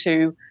people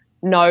to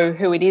know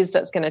who it is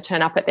that's going to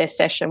turn up at their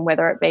session,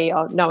 whether it be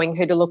knowing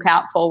who to look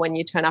out for when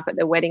you turn up at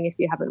their wedding if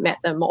you haven't met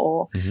them,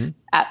 or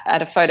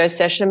at a photo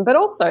session. But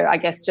also, I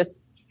guess,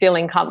 just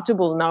feeling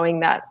comfortable knowing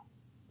that,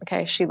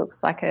 okay, she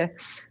looks like a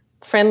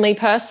friendly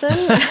person.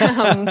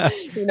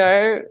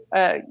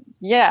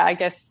 I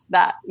guess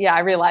that, I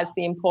realized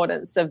the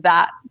importance of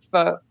that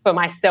for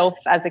myself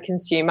as a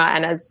consumer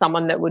and as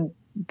someone that would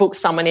book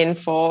someone in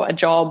for a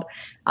job.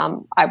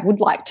 I would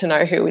like to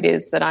know who it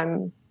is that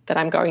I'm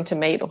going to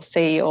meet or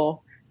see or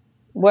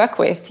work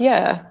with.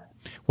 Yeah.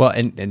 Well,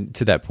 and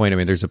to that point, I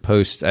mean, there's a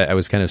post, I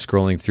was kind of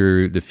scrolling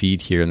through the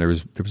feed here, and there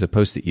was a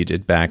post that you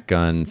did back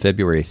on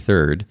February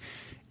 3rd,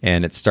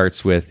 and it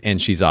starts with,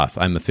 "And she's off.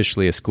 I'm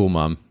officially a school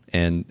mom."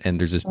 And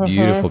there's this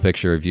beautiful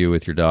picture of you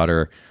with your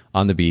daughter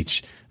on the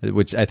beach,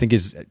 which I think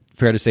is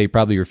fair to say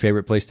probably your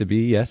favorite place to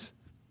be. Yes,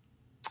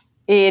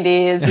 it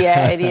is.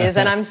 Yeah, it is.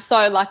 And I'm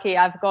so lucky.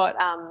 I've got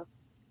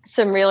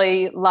some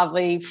really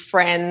lovely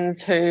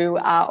friends who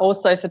are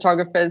also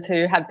photographers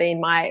who have been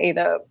my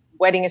either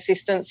wedding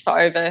assistants for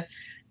over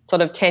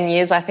sort of 10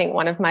 years. I think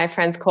one of my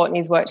friends,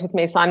 Courtney's, worked with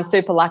me. So I'm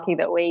super lucky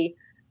that we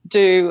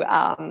do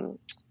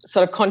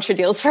sort of contra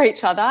deals for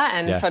each other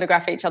and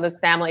photograph each other's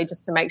family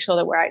just to make sure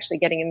that we're actually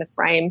getting in the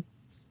frame.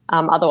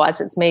 Otherwise,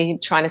 it's me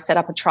trying to set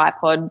up a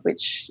tripod,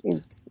 which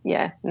is,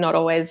 not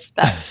always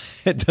that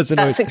it doesn't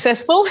always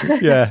successful.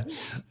 Yeah.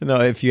 No,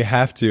 if you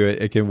have to,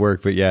 it can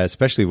work. But yeah,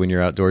 especially when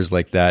you're outdoors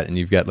like that and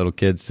you've got little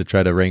kids to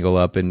try to wrangle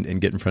up and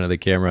get in front of the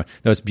camera.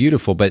 No, it's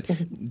beautiful. But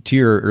to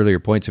your earlier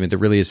points, I mean, there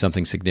really is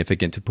something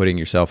significant to putting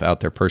yourself out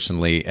there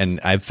personally. And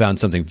I've found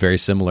something very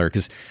similar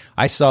because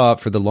I saw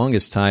for the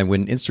longest time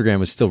when Instagram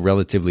was still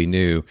relatively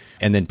new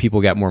and then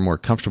people got more and more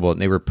comfortable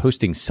and they were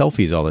posting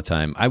selfies all the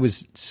time. I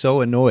was so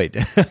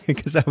annoyed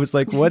because I was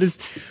like, what is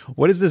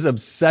this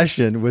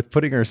obsession with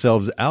putting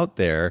ourselves out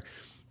there?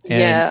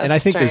 And I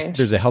think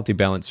there's a healthy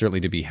balance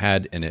certainly to be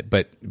had in it.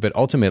 But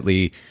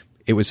ultimately,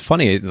 it was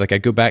funny. Like I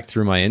go back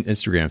through my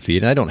Instagram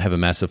feed, and I don't have a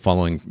massive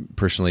following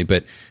personally,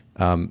 but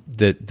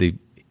the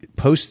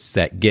posts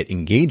that get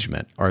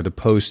engagement are the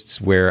posts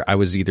where I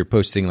was either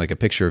posting like a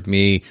picture of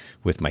me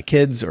with my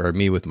kids or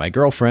me with my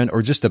girlfriend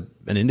or just an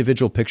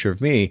individual picture of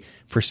me.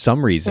 For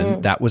some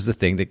reason, that was the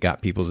thing that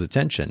got people's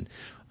attention.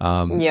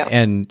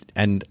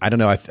 And I don't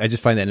know, I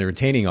just find that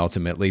entertaining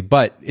ultimately,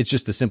 but it's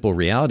just a simple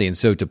reality. And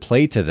so to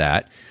play to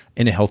that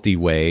in a healthy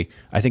way,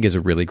 I think is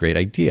a really great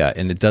idea.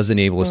 And it does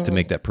enable us to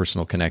make that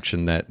personal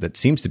connection that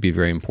seems to be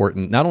very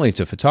important, not only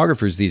to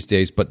photographers these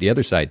days, but the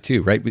other side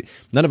too, right?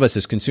 None of us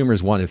as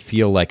consumers want to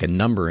feel like a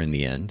number in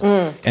the end.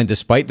 And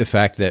despite the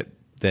fact that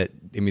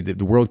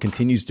the world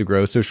continues to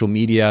grow, social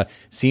media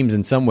seems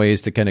in some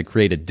ways to kind of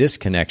create a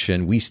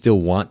disconnection. We still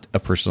want a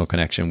personal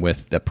connection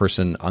with that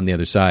person on the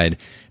other side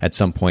at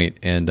some point,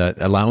 and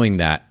allowing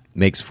that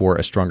makes for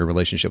a stronger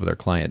relationship with our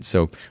clients.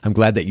 So I'm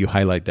glad that you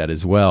highlight that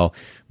as well.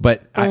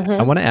 But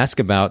I want to ask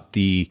about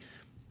the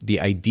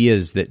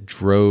ideas that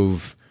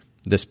drove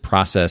this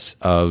process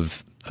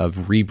of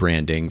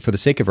rebranding for the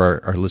sake of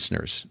our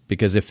listeners,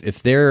 because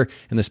if they're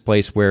in this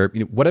place where,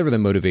 whatever the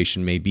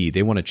motivation may be,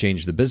 they want to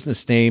change the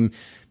business name,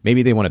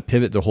 maybe they want to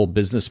pivot the whole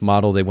business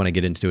model, they want to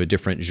get into a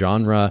different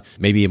genre,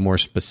 maybe a more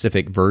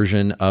specific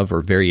version of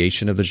or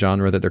variation of the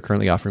genre that they're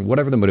currently offering,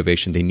 whatever the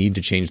motivation, they need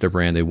to change their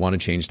brand, they want to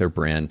change their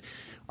brand.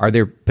 Are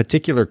there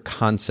particular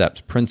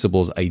concepts,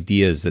 principles,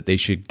 ideas that they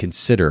should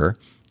consider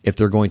if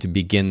they're going to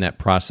begin that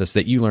process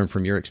that you learned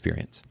from your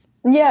experience?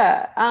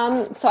 Yeah.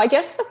 So I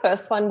guess the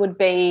first one would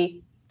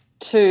be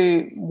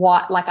to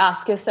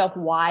ask yourself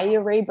why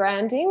you're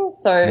rebranding.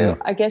 So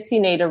I guess you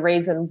need a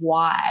reason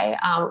why.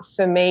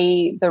 For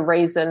me, the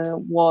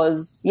reason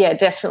was,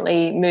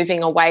 definitely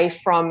moving away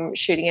from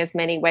shooting as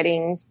many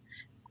weddings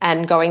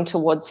and going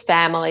towards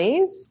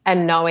families,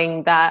 and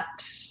knowing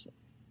that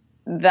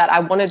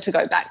I wanted to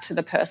go back to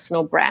the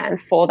personal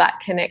brand for that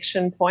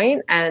connection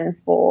point and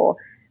for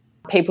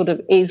people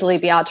to easily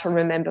be able to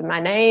remember my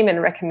name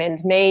and recommend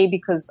me,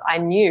 because I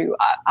knew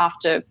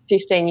after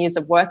 15 years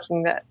of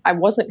working that I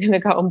wasn't going to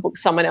go and book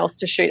someone else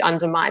to shoot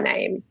under my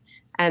name.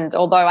 And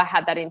although I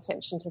had that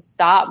intention to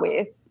start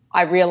with,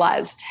 I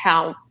realized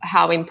how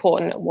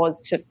important it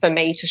was for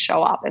me to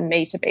show up and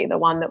me to be the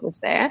one that was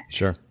there.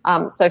 Sure.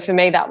 So for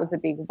me, that was a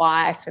big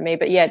why for me.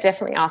 But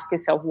definitely ask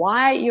yourself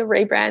why you're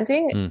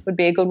rebranding would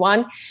be a good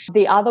one.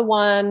 The other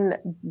one,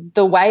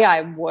 the way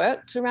I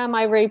worked around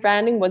my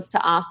rebranding was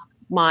to ask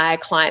my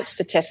clients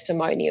for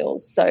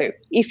testimonials. So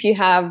if you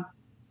have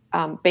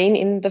been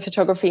in the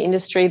photography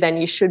industry, then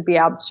you should be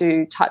able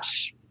to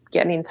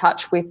get in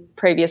touch with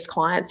previous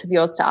clients of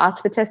yours to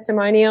ask for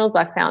testimonials.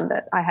 I found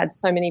that I had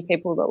so many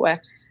people that were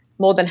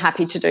more than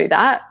happy to do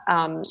that,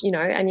 and you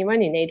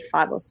only need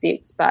 5 or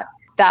 6, but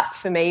that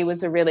for me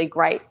was a really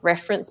great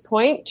reference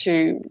point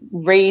to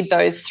read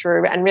those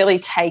through and really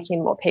take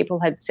in what people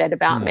had said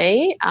about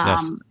me.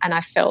 Yes. And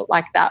I felt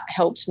like that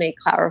helped me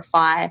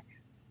clarify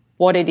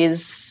what it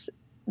is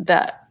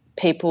that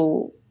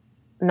people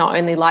not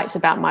only liked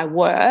about my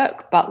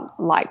work, but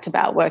liked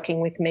about working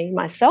with me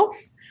myself.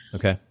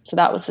 Okay. So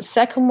that was the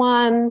second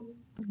one.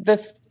 The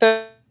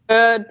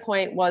third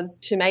point was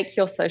to make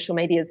your social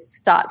medias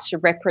start to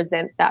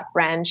represent that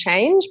brand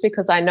change,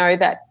 because I know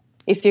that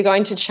if you're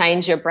going to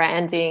change your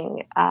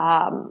branding,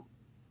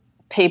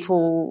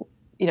 people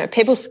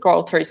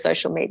scroll through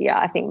social media,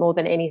 I think more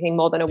than anything,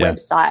 more than a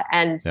website.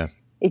 And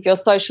if your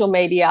social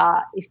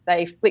media, if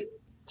they flick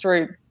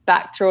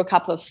back through a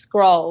couple of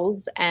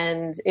scrolls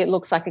and it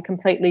looks like a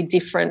completely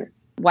different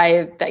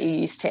way that you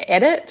used to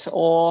edit,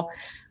 or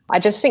I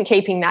just think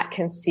keeping that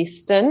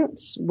consistent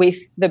with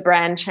the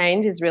brand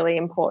change is really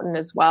important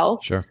as well.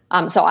 Sure.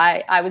 So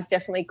I was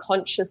definitely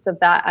conscious of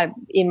that.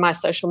 In my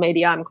social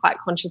media, I'm quite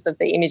conscious of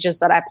the images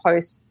that I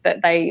post,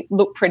 that they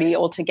look pretty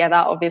all together,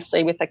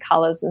 obviously with the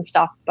colours and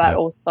stuff, but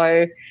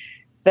also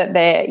that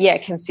they're,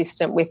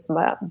 consistent with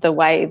the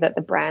way that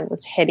the brand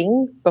was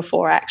heading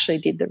before I actually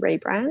did the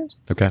rebrand.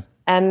 Okay.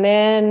 And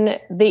then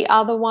the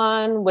other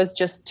one was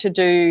just to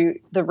do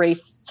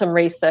some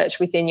research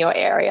within your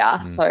area.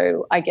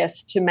 So I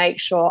guess to make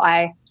sure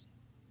I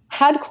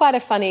had quite a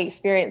funny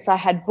experience. I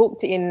had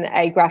booked in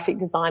a graphic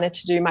designer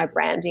to do my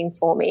branding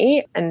for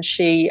me, and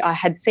I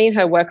had seen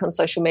her work on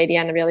social media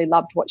and I really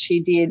loved what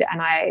she did,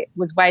 and I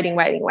was waiting.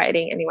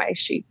 Anyway,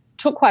 she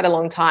took quite a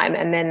long time,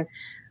 and then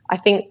I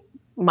think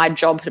my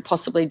job had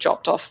possibly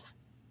dropped off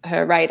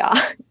her radar.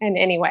 And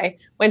anyway,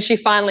 when she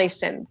finally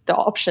sent the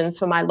options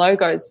for my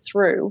logos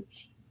through,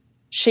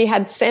 she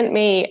had sent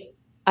me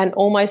an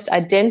almost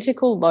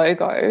identical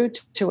logo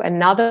to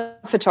another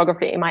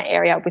photographer in my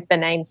area with the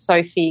name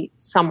Sophie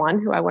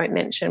someone, who I won't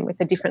mention, with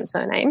a different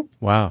surname.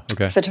 Wow.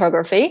 Okay.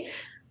 Photography.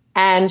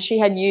 And she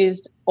had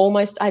used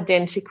almost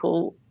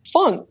identical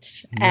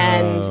font. No.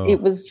 And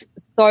it was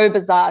so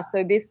bizarre.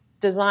 So this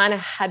designer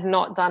had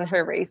not done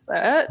her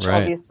research,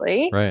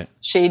 obviously. Right.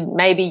 She'd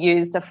maybe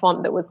used a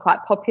font that was quite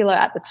popular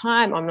at the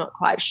time. I'm not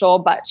quite sure,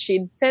 but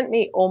she'd sent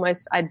me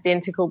almost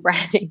identical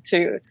branding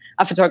to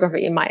a photographer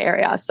in my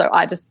area. So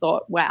I just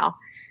thought, wow.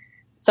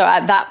 So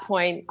at that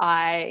point,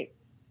 I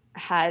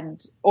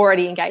had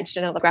already engaged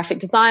another graphic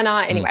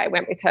designer. Anyway, I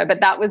went with her, but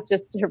that was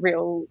just a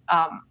real,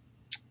 for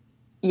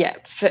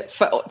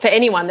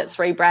anyone that's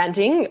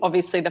rebranding,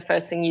 obviously the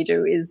first thing you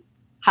do is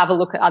have a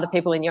look at other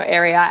people in your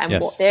area and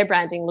Yes. what their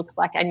branding looks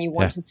like, and you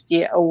want to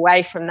steer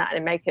away from that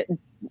and make it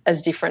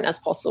as different as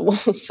possible.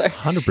 So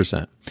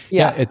 100%.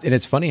 Yeah. And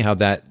it's funny how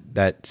that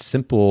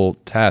simple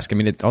task, I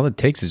mean, all it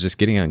takes is just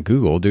getting on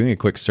Google, doing a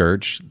quick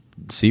search,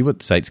 see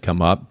what sites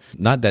come up.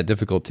 Not that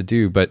difficult to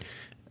do, but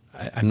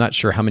I'm not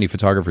sure how many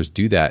photographers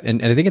do that.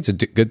 And I think it's a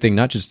good thing,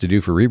 not just to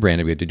do for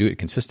rebranding, but to do it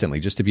consistently,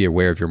 just to be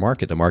aware of your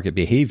market, the market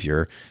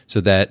behavior, so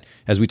that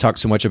as we talk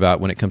so much about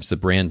when it comes to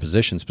brand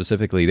position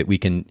specifically, that we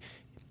can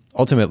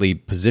ultimately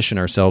position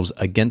ourselves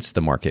against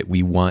the market.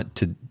 We want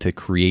to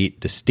create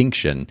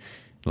distinction.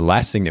 The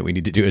last thing that we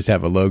need to do is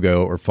have a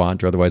logo or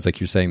font or otherwise, like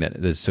you're saying, that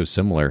is so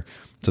similar.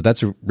 So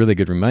that's a really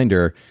good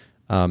reminder.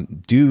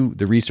 Do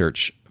the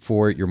research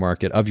for your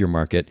market, of your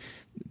market.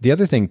 The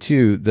other thing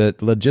too, the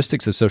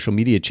logistics of social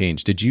media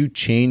change. Did you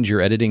change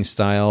your editing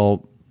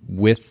style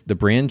with the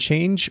brand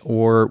change,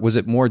 or was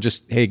it more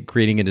just, hey,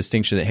 creating a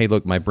distinction that, hey,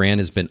 look, my brand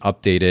has been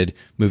updated.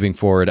 Moving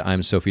forward,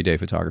 I'm Sophie Day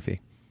Photography?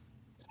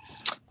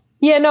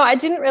 Yeah, no, I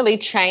didn't really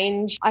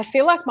change. I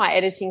feel like my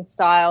editing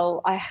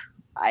style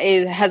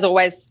it has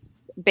always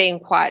been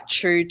quite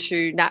true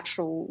to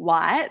natural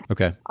light.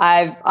 Okay.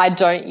 I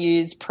don't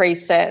use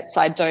presets.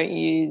 I don't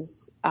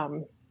use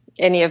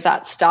any of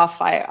that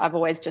stuff. I've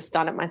always just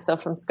done it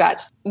myself from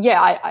scratch.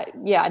 Yeah,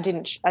 I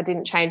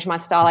didn't change my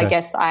style. Okay. I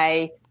guess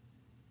I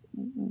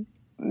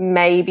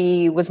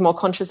maybe was more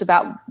conscious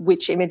about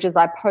which images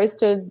I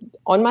posted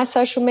on my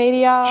social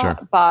media. Sure.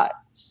 But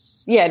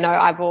yeah, no,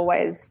 I've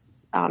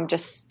always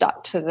just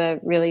stuck to the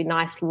really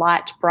nice,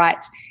 light,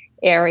 bright,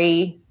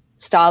 airy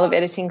style of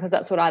editing because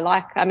that's what I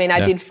like. I mean,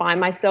 I did find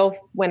myself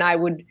when I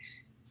would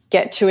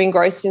get too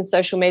engrossed in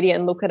social media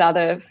and look at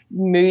other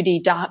moody,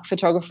 dark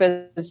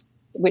photographers,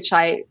 which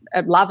I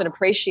love and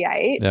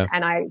appreciate. Yeah.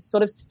 And I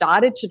sort of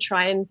started to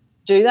try and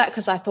do that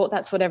because I thought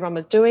that's what everyone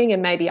was doing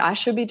and maybe I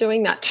should be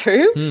doing that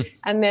too.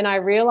 And then I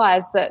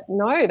realized that,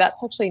 no,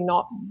 that's actually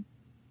not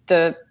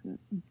the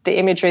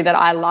imagery that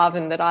I love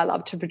and that I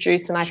love to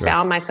produce. And I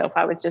found myself,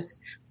 I was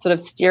just sort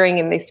of steering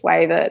in this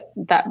way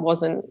that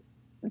wasn't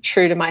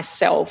true to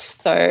myself.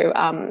 So,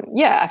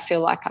 I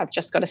feel like I've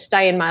just got to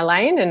stay in my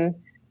lane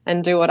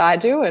and do what I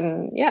do.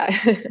 And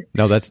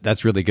No,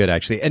 that's really good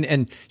actually.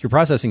 And your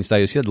processing style,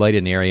 you said light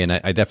and airy, and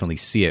I definitely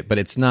see it, but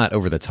it's not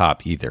over the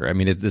top either. I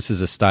mean, this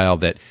is a style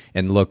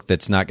and look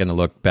that's not going to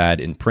look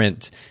bad in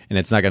print, and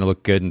it's not going to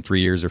look good in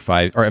 3 years or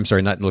 5, or I'm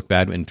sorry, not look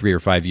bad in 3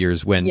 or 5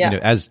 years when,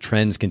 as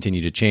trends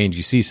continue to change,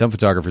 you see some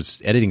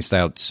photographers' editing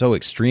style so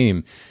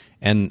extreme.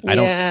 And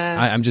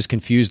I'm just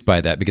confused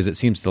by that because it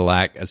seems to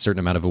lack a certain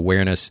amount of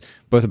awareness,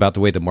 both about the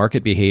way the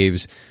market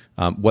behaves,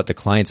 what the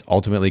client's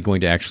ultimately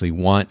going to actually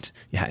want,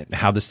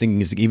 how this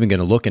thing is even going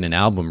to look in an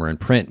album or in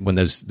print when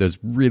those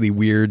really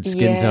weird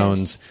skin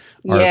tones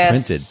are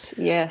printed.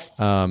 Yes.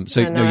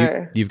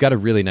 So you've got a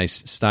really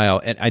nice style.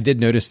 And I did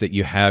notice that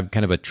you have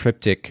kind of a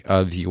triptych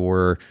of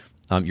your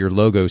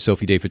logo,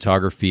 Sophie Day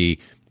Photography.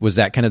 Was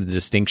that kind of the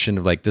distinction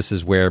of like, this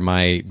is where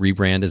my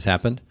rebrand has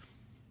happened?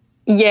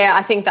 Yeah,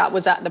 I think that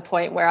was at the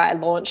point where I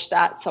launched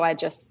that. So I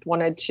just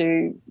wanted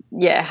to,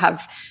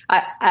 have,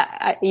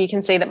 you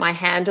can see that my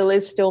handle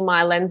is still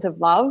My Lens of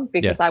Love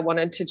because I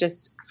wanted to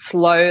just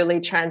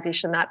slowly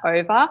transition that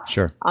over.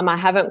 Sure. I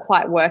haven't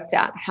quite worked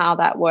out how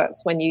that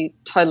works when you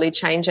totally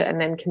change it and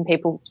then can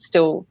people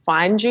still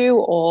find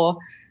you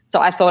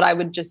so I thought I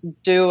would just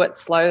do it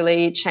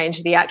slowly,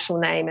 change the actual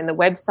name and the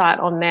website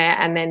on there,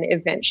 and then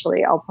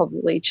eventually I'll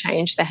probably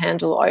change the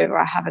handle over.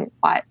 I haven't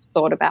quite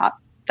thought about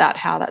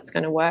how that's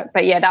going to work,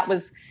 but that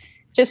was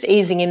just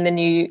easing in the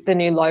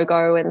new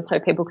logo, and so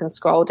people can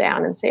scroll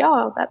down and see,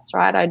 oh, that's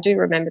right, I do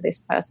remember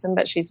this person,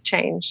 but she's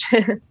changed.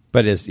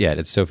 But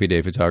it's Sophie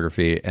Day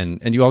Photography, and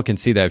you all can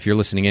see that if you're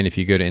listening in. If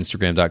you go to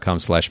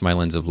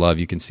Instagram.com/MyLensOfLove,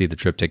 you can see the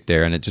triptych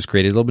there, and it just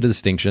created a little bit of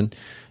distinction.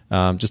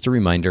 Just a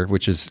reminder,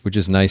 which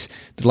is nice.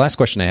 The last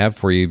question I have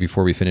for you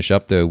before we finish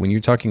up, though, when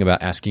you're talking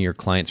about asking your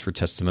clients for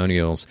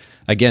testimonials,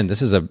 again,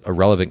 this is a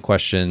relevant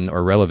question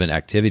or relevant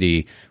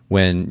activity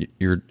when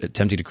you're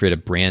attempting to create a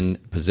brand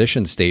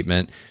position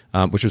statement,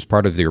 which was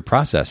part of your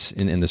process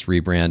in this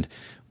rebrand.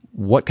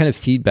 What kind of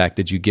feedback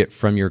did you get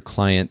from your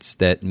clients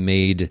that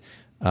made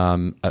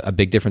a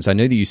big difference? I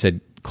know that you said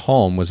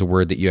calm was a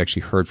word that you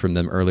actually heard from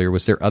them earlier.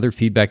 Was there other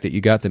feedback that you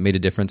got that made a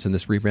difference in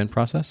this rebrand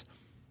process?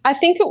 I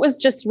think it was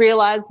just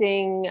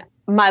realizing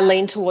my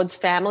lean towards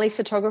family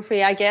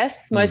photography, I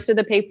guess. Most of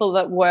the people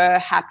that were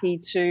happy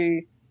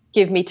to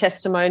give me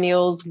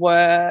testimonials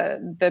were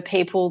the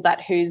people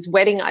whose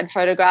wedding I'd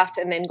photographed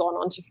and then gone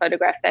on to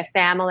photograph their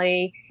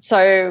family.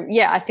 So,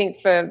 I think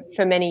for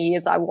many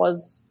years I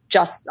was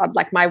just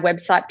like, my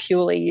website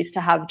purely used to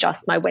have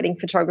just my wedding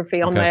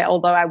photography on there,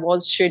 although I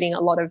was shooting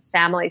a lot of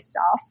family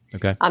stuff.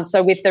 Okay.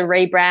 So with the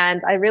rebrand,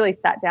 I really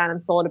sat down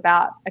and thought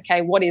about,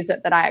 okay, what is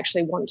it that I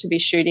actually want to be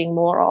shooting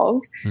more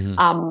of?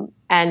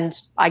 And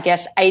I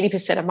guess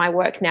 80% of my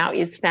work now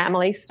is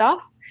family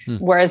stuff.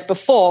 Whereas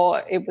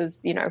before it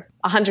was,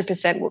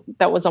 100%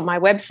 that was on my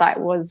website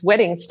was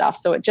wedding stuff.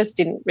 So it just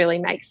didn't really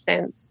make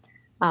sense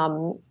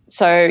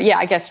So yeah,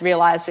 I guess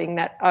realizing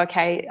that,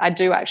 okay, I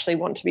do actually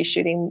want to be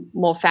shooting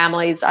more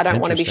families. I don't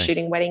want to be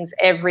shooting weddings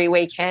every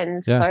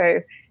weekend. Yeah. So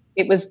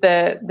it was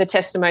the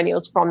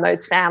testimonials from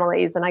those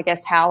families, and I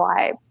guess how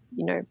I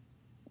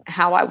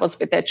was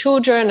with their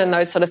children and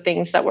those sort of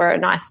things that were a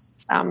nice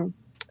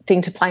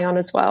thing to play on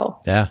as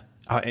well. Yeah.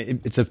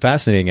 It's a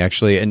fascinating,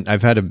 actually, and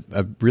I've had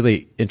a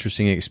really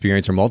interesting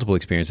experience, or multiple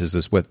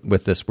experiences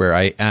with this, where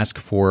I ask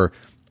for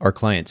our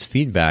clients'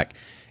 feedback,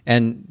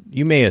 and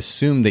you may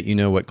assume that you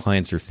know what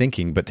clients are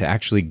thinking, but to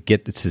actually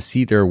get to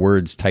see their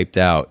words typed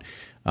out,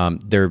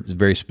 their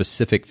very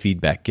specific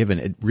feedback given,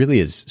 it really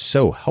is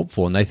so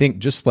helpful. And I think,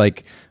 just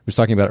like I was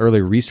talking about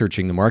earlier,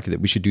 researching the market,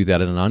 that we should do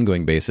that on an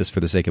ongoing basis for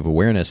the sake of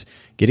awareness.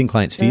 Getting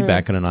clients'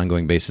 feedback on an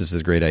ongoing basis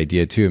is a great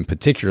idea too, and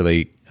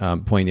particularly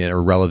poignant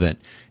or relevant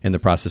in the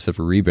process of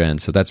a rebrand.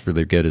 So that's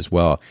really good as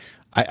well.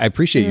 I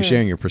appreciate you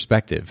sharing your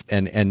perspective,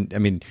 and I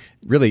mean,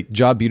 really,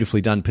 job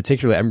beautifully done.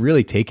 Particularly, I'm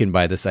really taken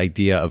by this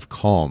idea of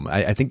calm.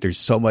 I think there's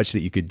so much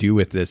that you could do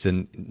with this,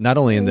 and not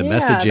only in the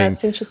messaging,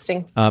 that's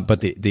interesting,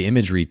 but the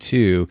imagery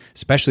too,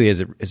 especially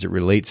as it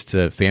relates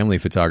to family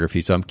photography.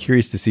 So I'm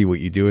curious to see what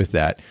you do with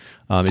that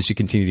as you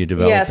continue to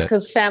develop. Yes,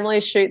 because family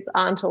shoots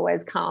aren't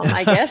always calm,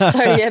 I guess.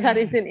 So yeah, that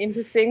is an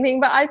interesting thing.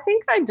 But I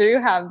think I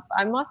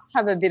must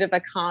have a bit of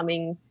a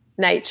calming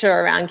nature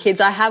around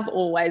kids. I have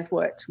always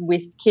worked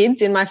with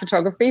kids in my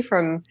photography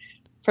from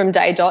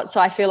day dot,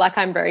 so I feel like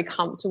I'm very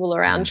comfortable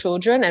around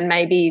children, and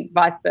maybe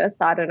vice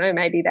versa. I don't know,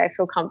 maybe they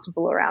feel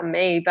comfortable around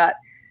me, but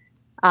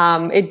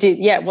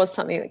it was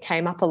something that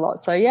came up a lot.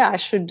 So yeah, I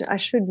should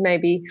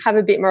maybe have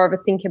a bit more of a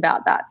think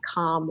about that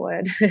calm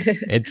word.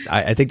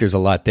 I think there's a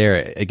lot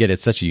there. Again,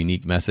 it's such a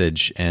unique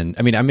message. And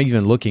I mean, I'm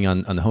even looking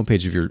on the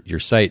homepage of your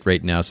site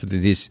right now. So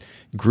there's this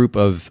group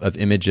of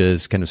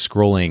images kind of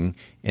scrolling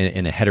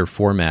in a header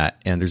format.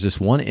 And there's this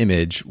one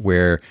image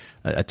where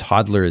a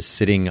toddler is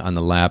sitting on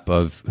the lap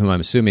of whom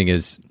I'm assuming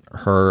is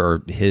her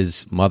or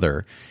his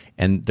mother.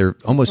 And they're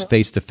almost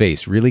face to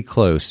face, really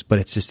close, but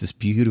it's just this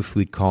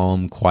beautifully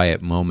calm,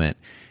 quiet moment.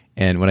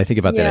 And when I think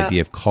about that idea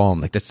of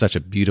calm, like, that's such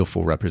a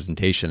beautiful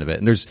representation of it.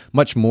 And there's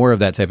much more of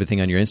that type of thing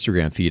on your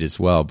Instagram feed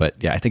as well. But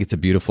yeah, I think it's a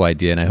beautiful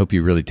idea, and I hope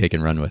you really take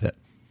and run with it.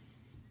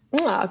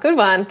 Oh, good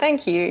one.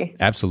 Thank you.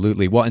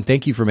 Absolutely. Well, and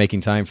thank you for making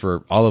time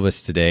for all of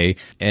us today.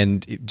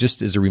 And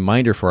just as a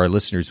reminder for our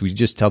listeners, we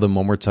just tell them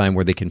one more time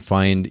where they can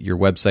find your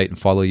website and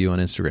follow you on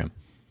Instagram.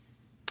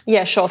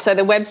 Yeah, sure. So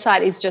the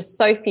website is just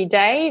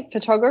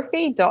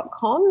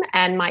sophiedayphotography.com,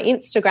 and my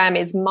Instagram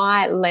is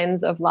my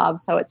lens of love.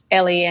 So it's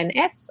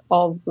LENS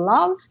of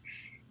love.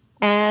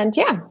 And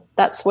yeah,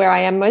 that's where I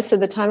am most of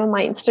the time on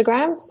my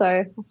Instagram.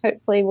 So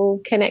hopefully we'll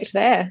connect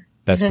there.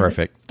 That's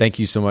perfect. Thank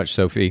you so much,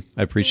 Sophie.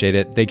 I appreciate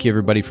it. Thank you,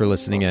 everybody, for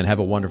listening, and have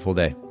a wonderful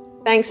day.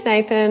 Thanks,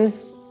 Nathan.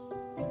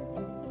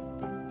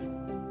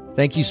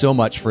 Thank you so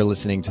much for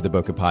listening to the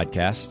Bokeh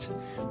Podcast.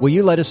 Will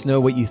you let us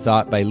know what you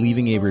thought by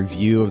leaving a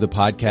review of the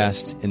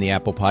podcast in the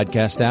Apple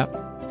Podcast app?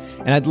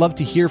 And I'd love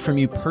to hear from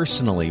you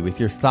personally with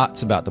your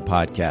thoughts about the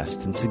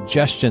podcast and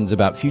suggestions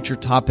about future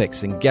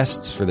topics and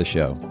guests for the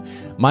show.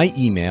 My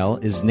email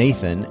is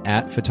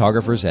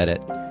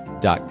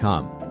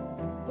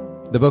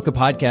nathan@photographersedit.com. The Bokeh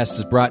Podcast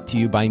is brought to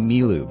you by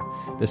Miilu,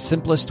 the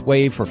simplest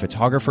way for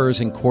photographers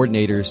and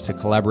coordinators to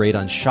collaborate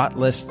on shot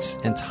lists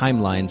and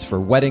timelines for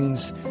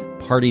weddings,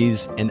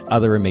 parties, and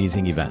other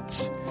amazing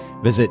events.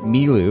 Visit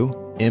Miilu,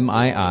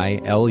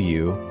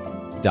 MIILU.com.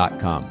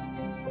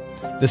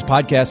 This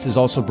podcast is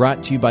also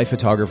brought to you by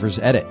Photographers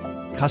Edit,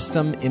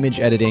 custom image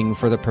editing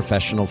for the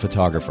professional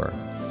photographer.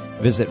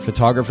 Visit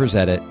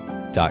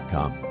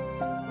photographersedit.com.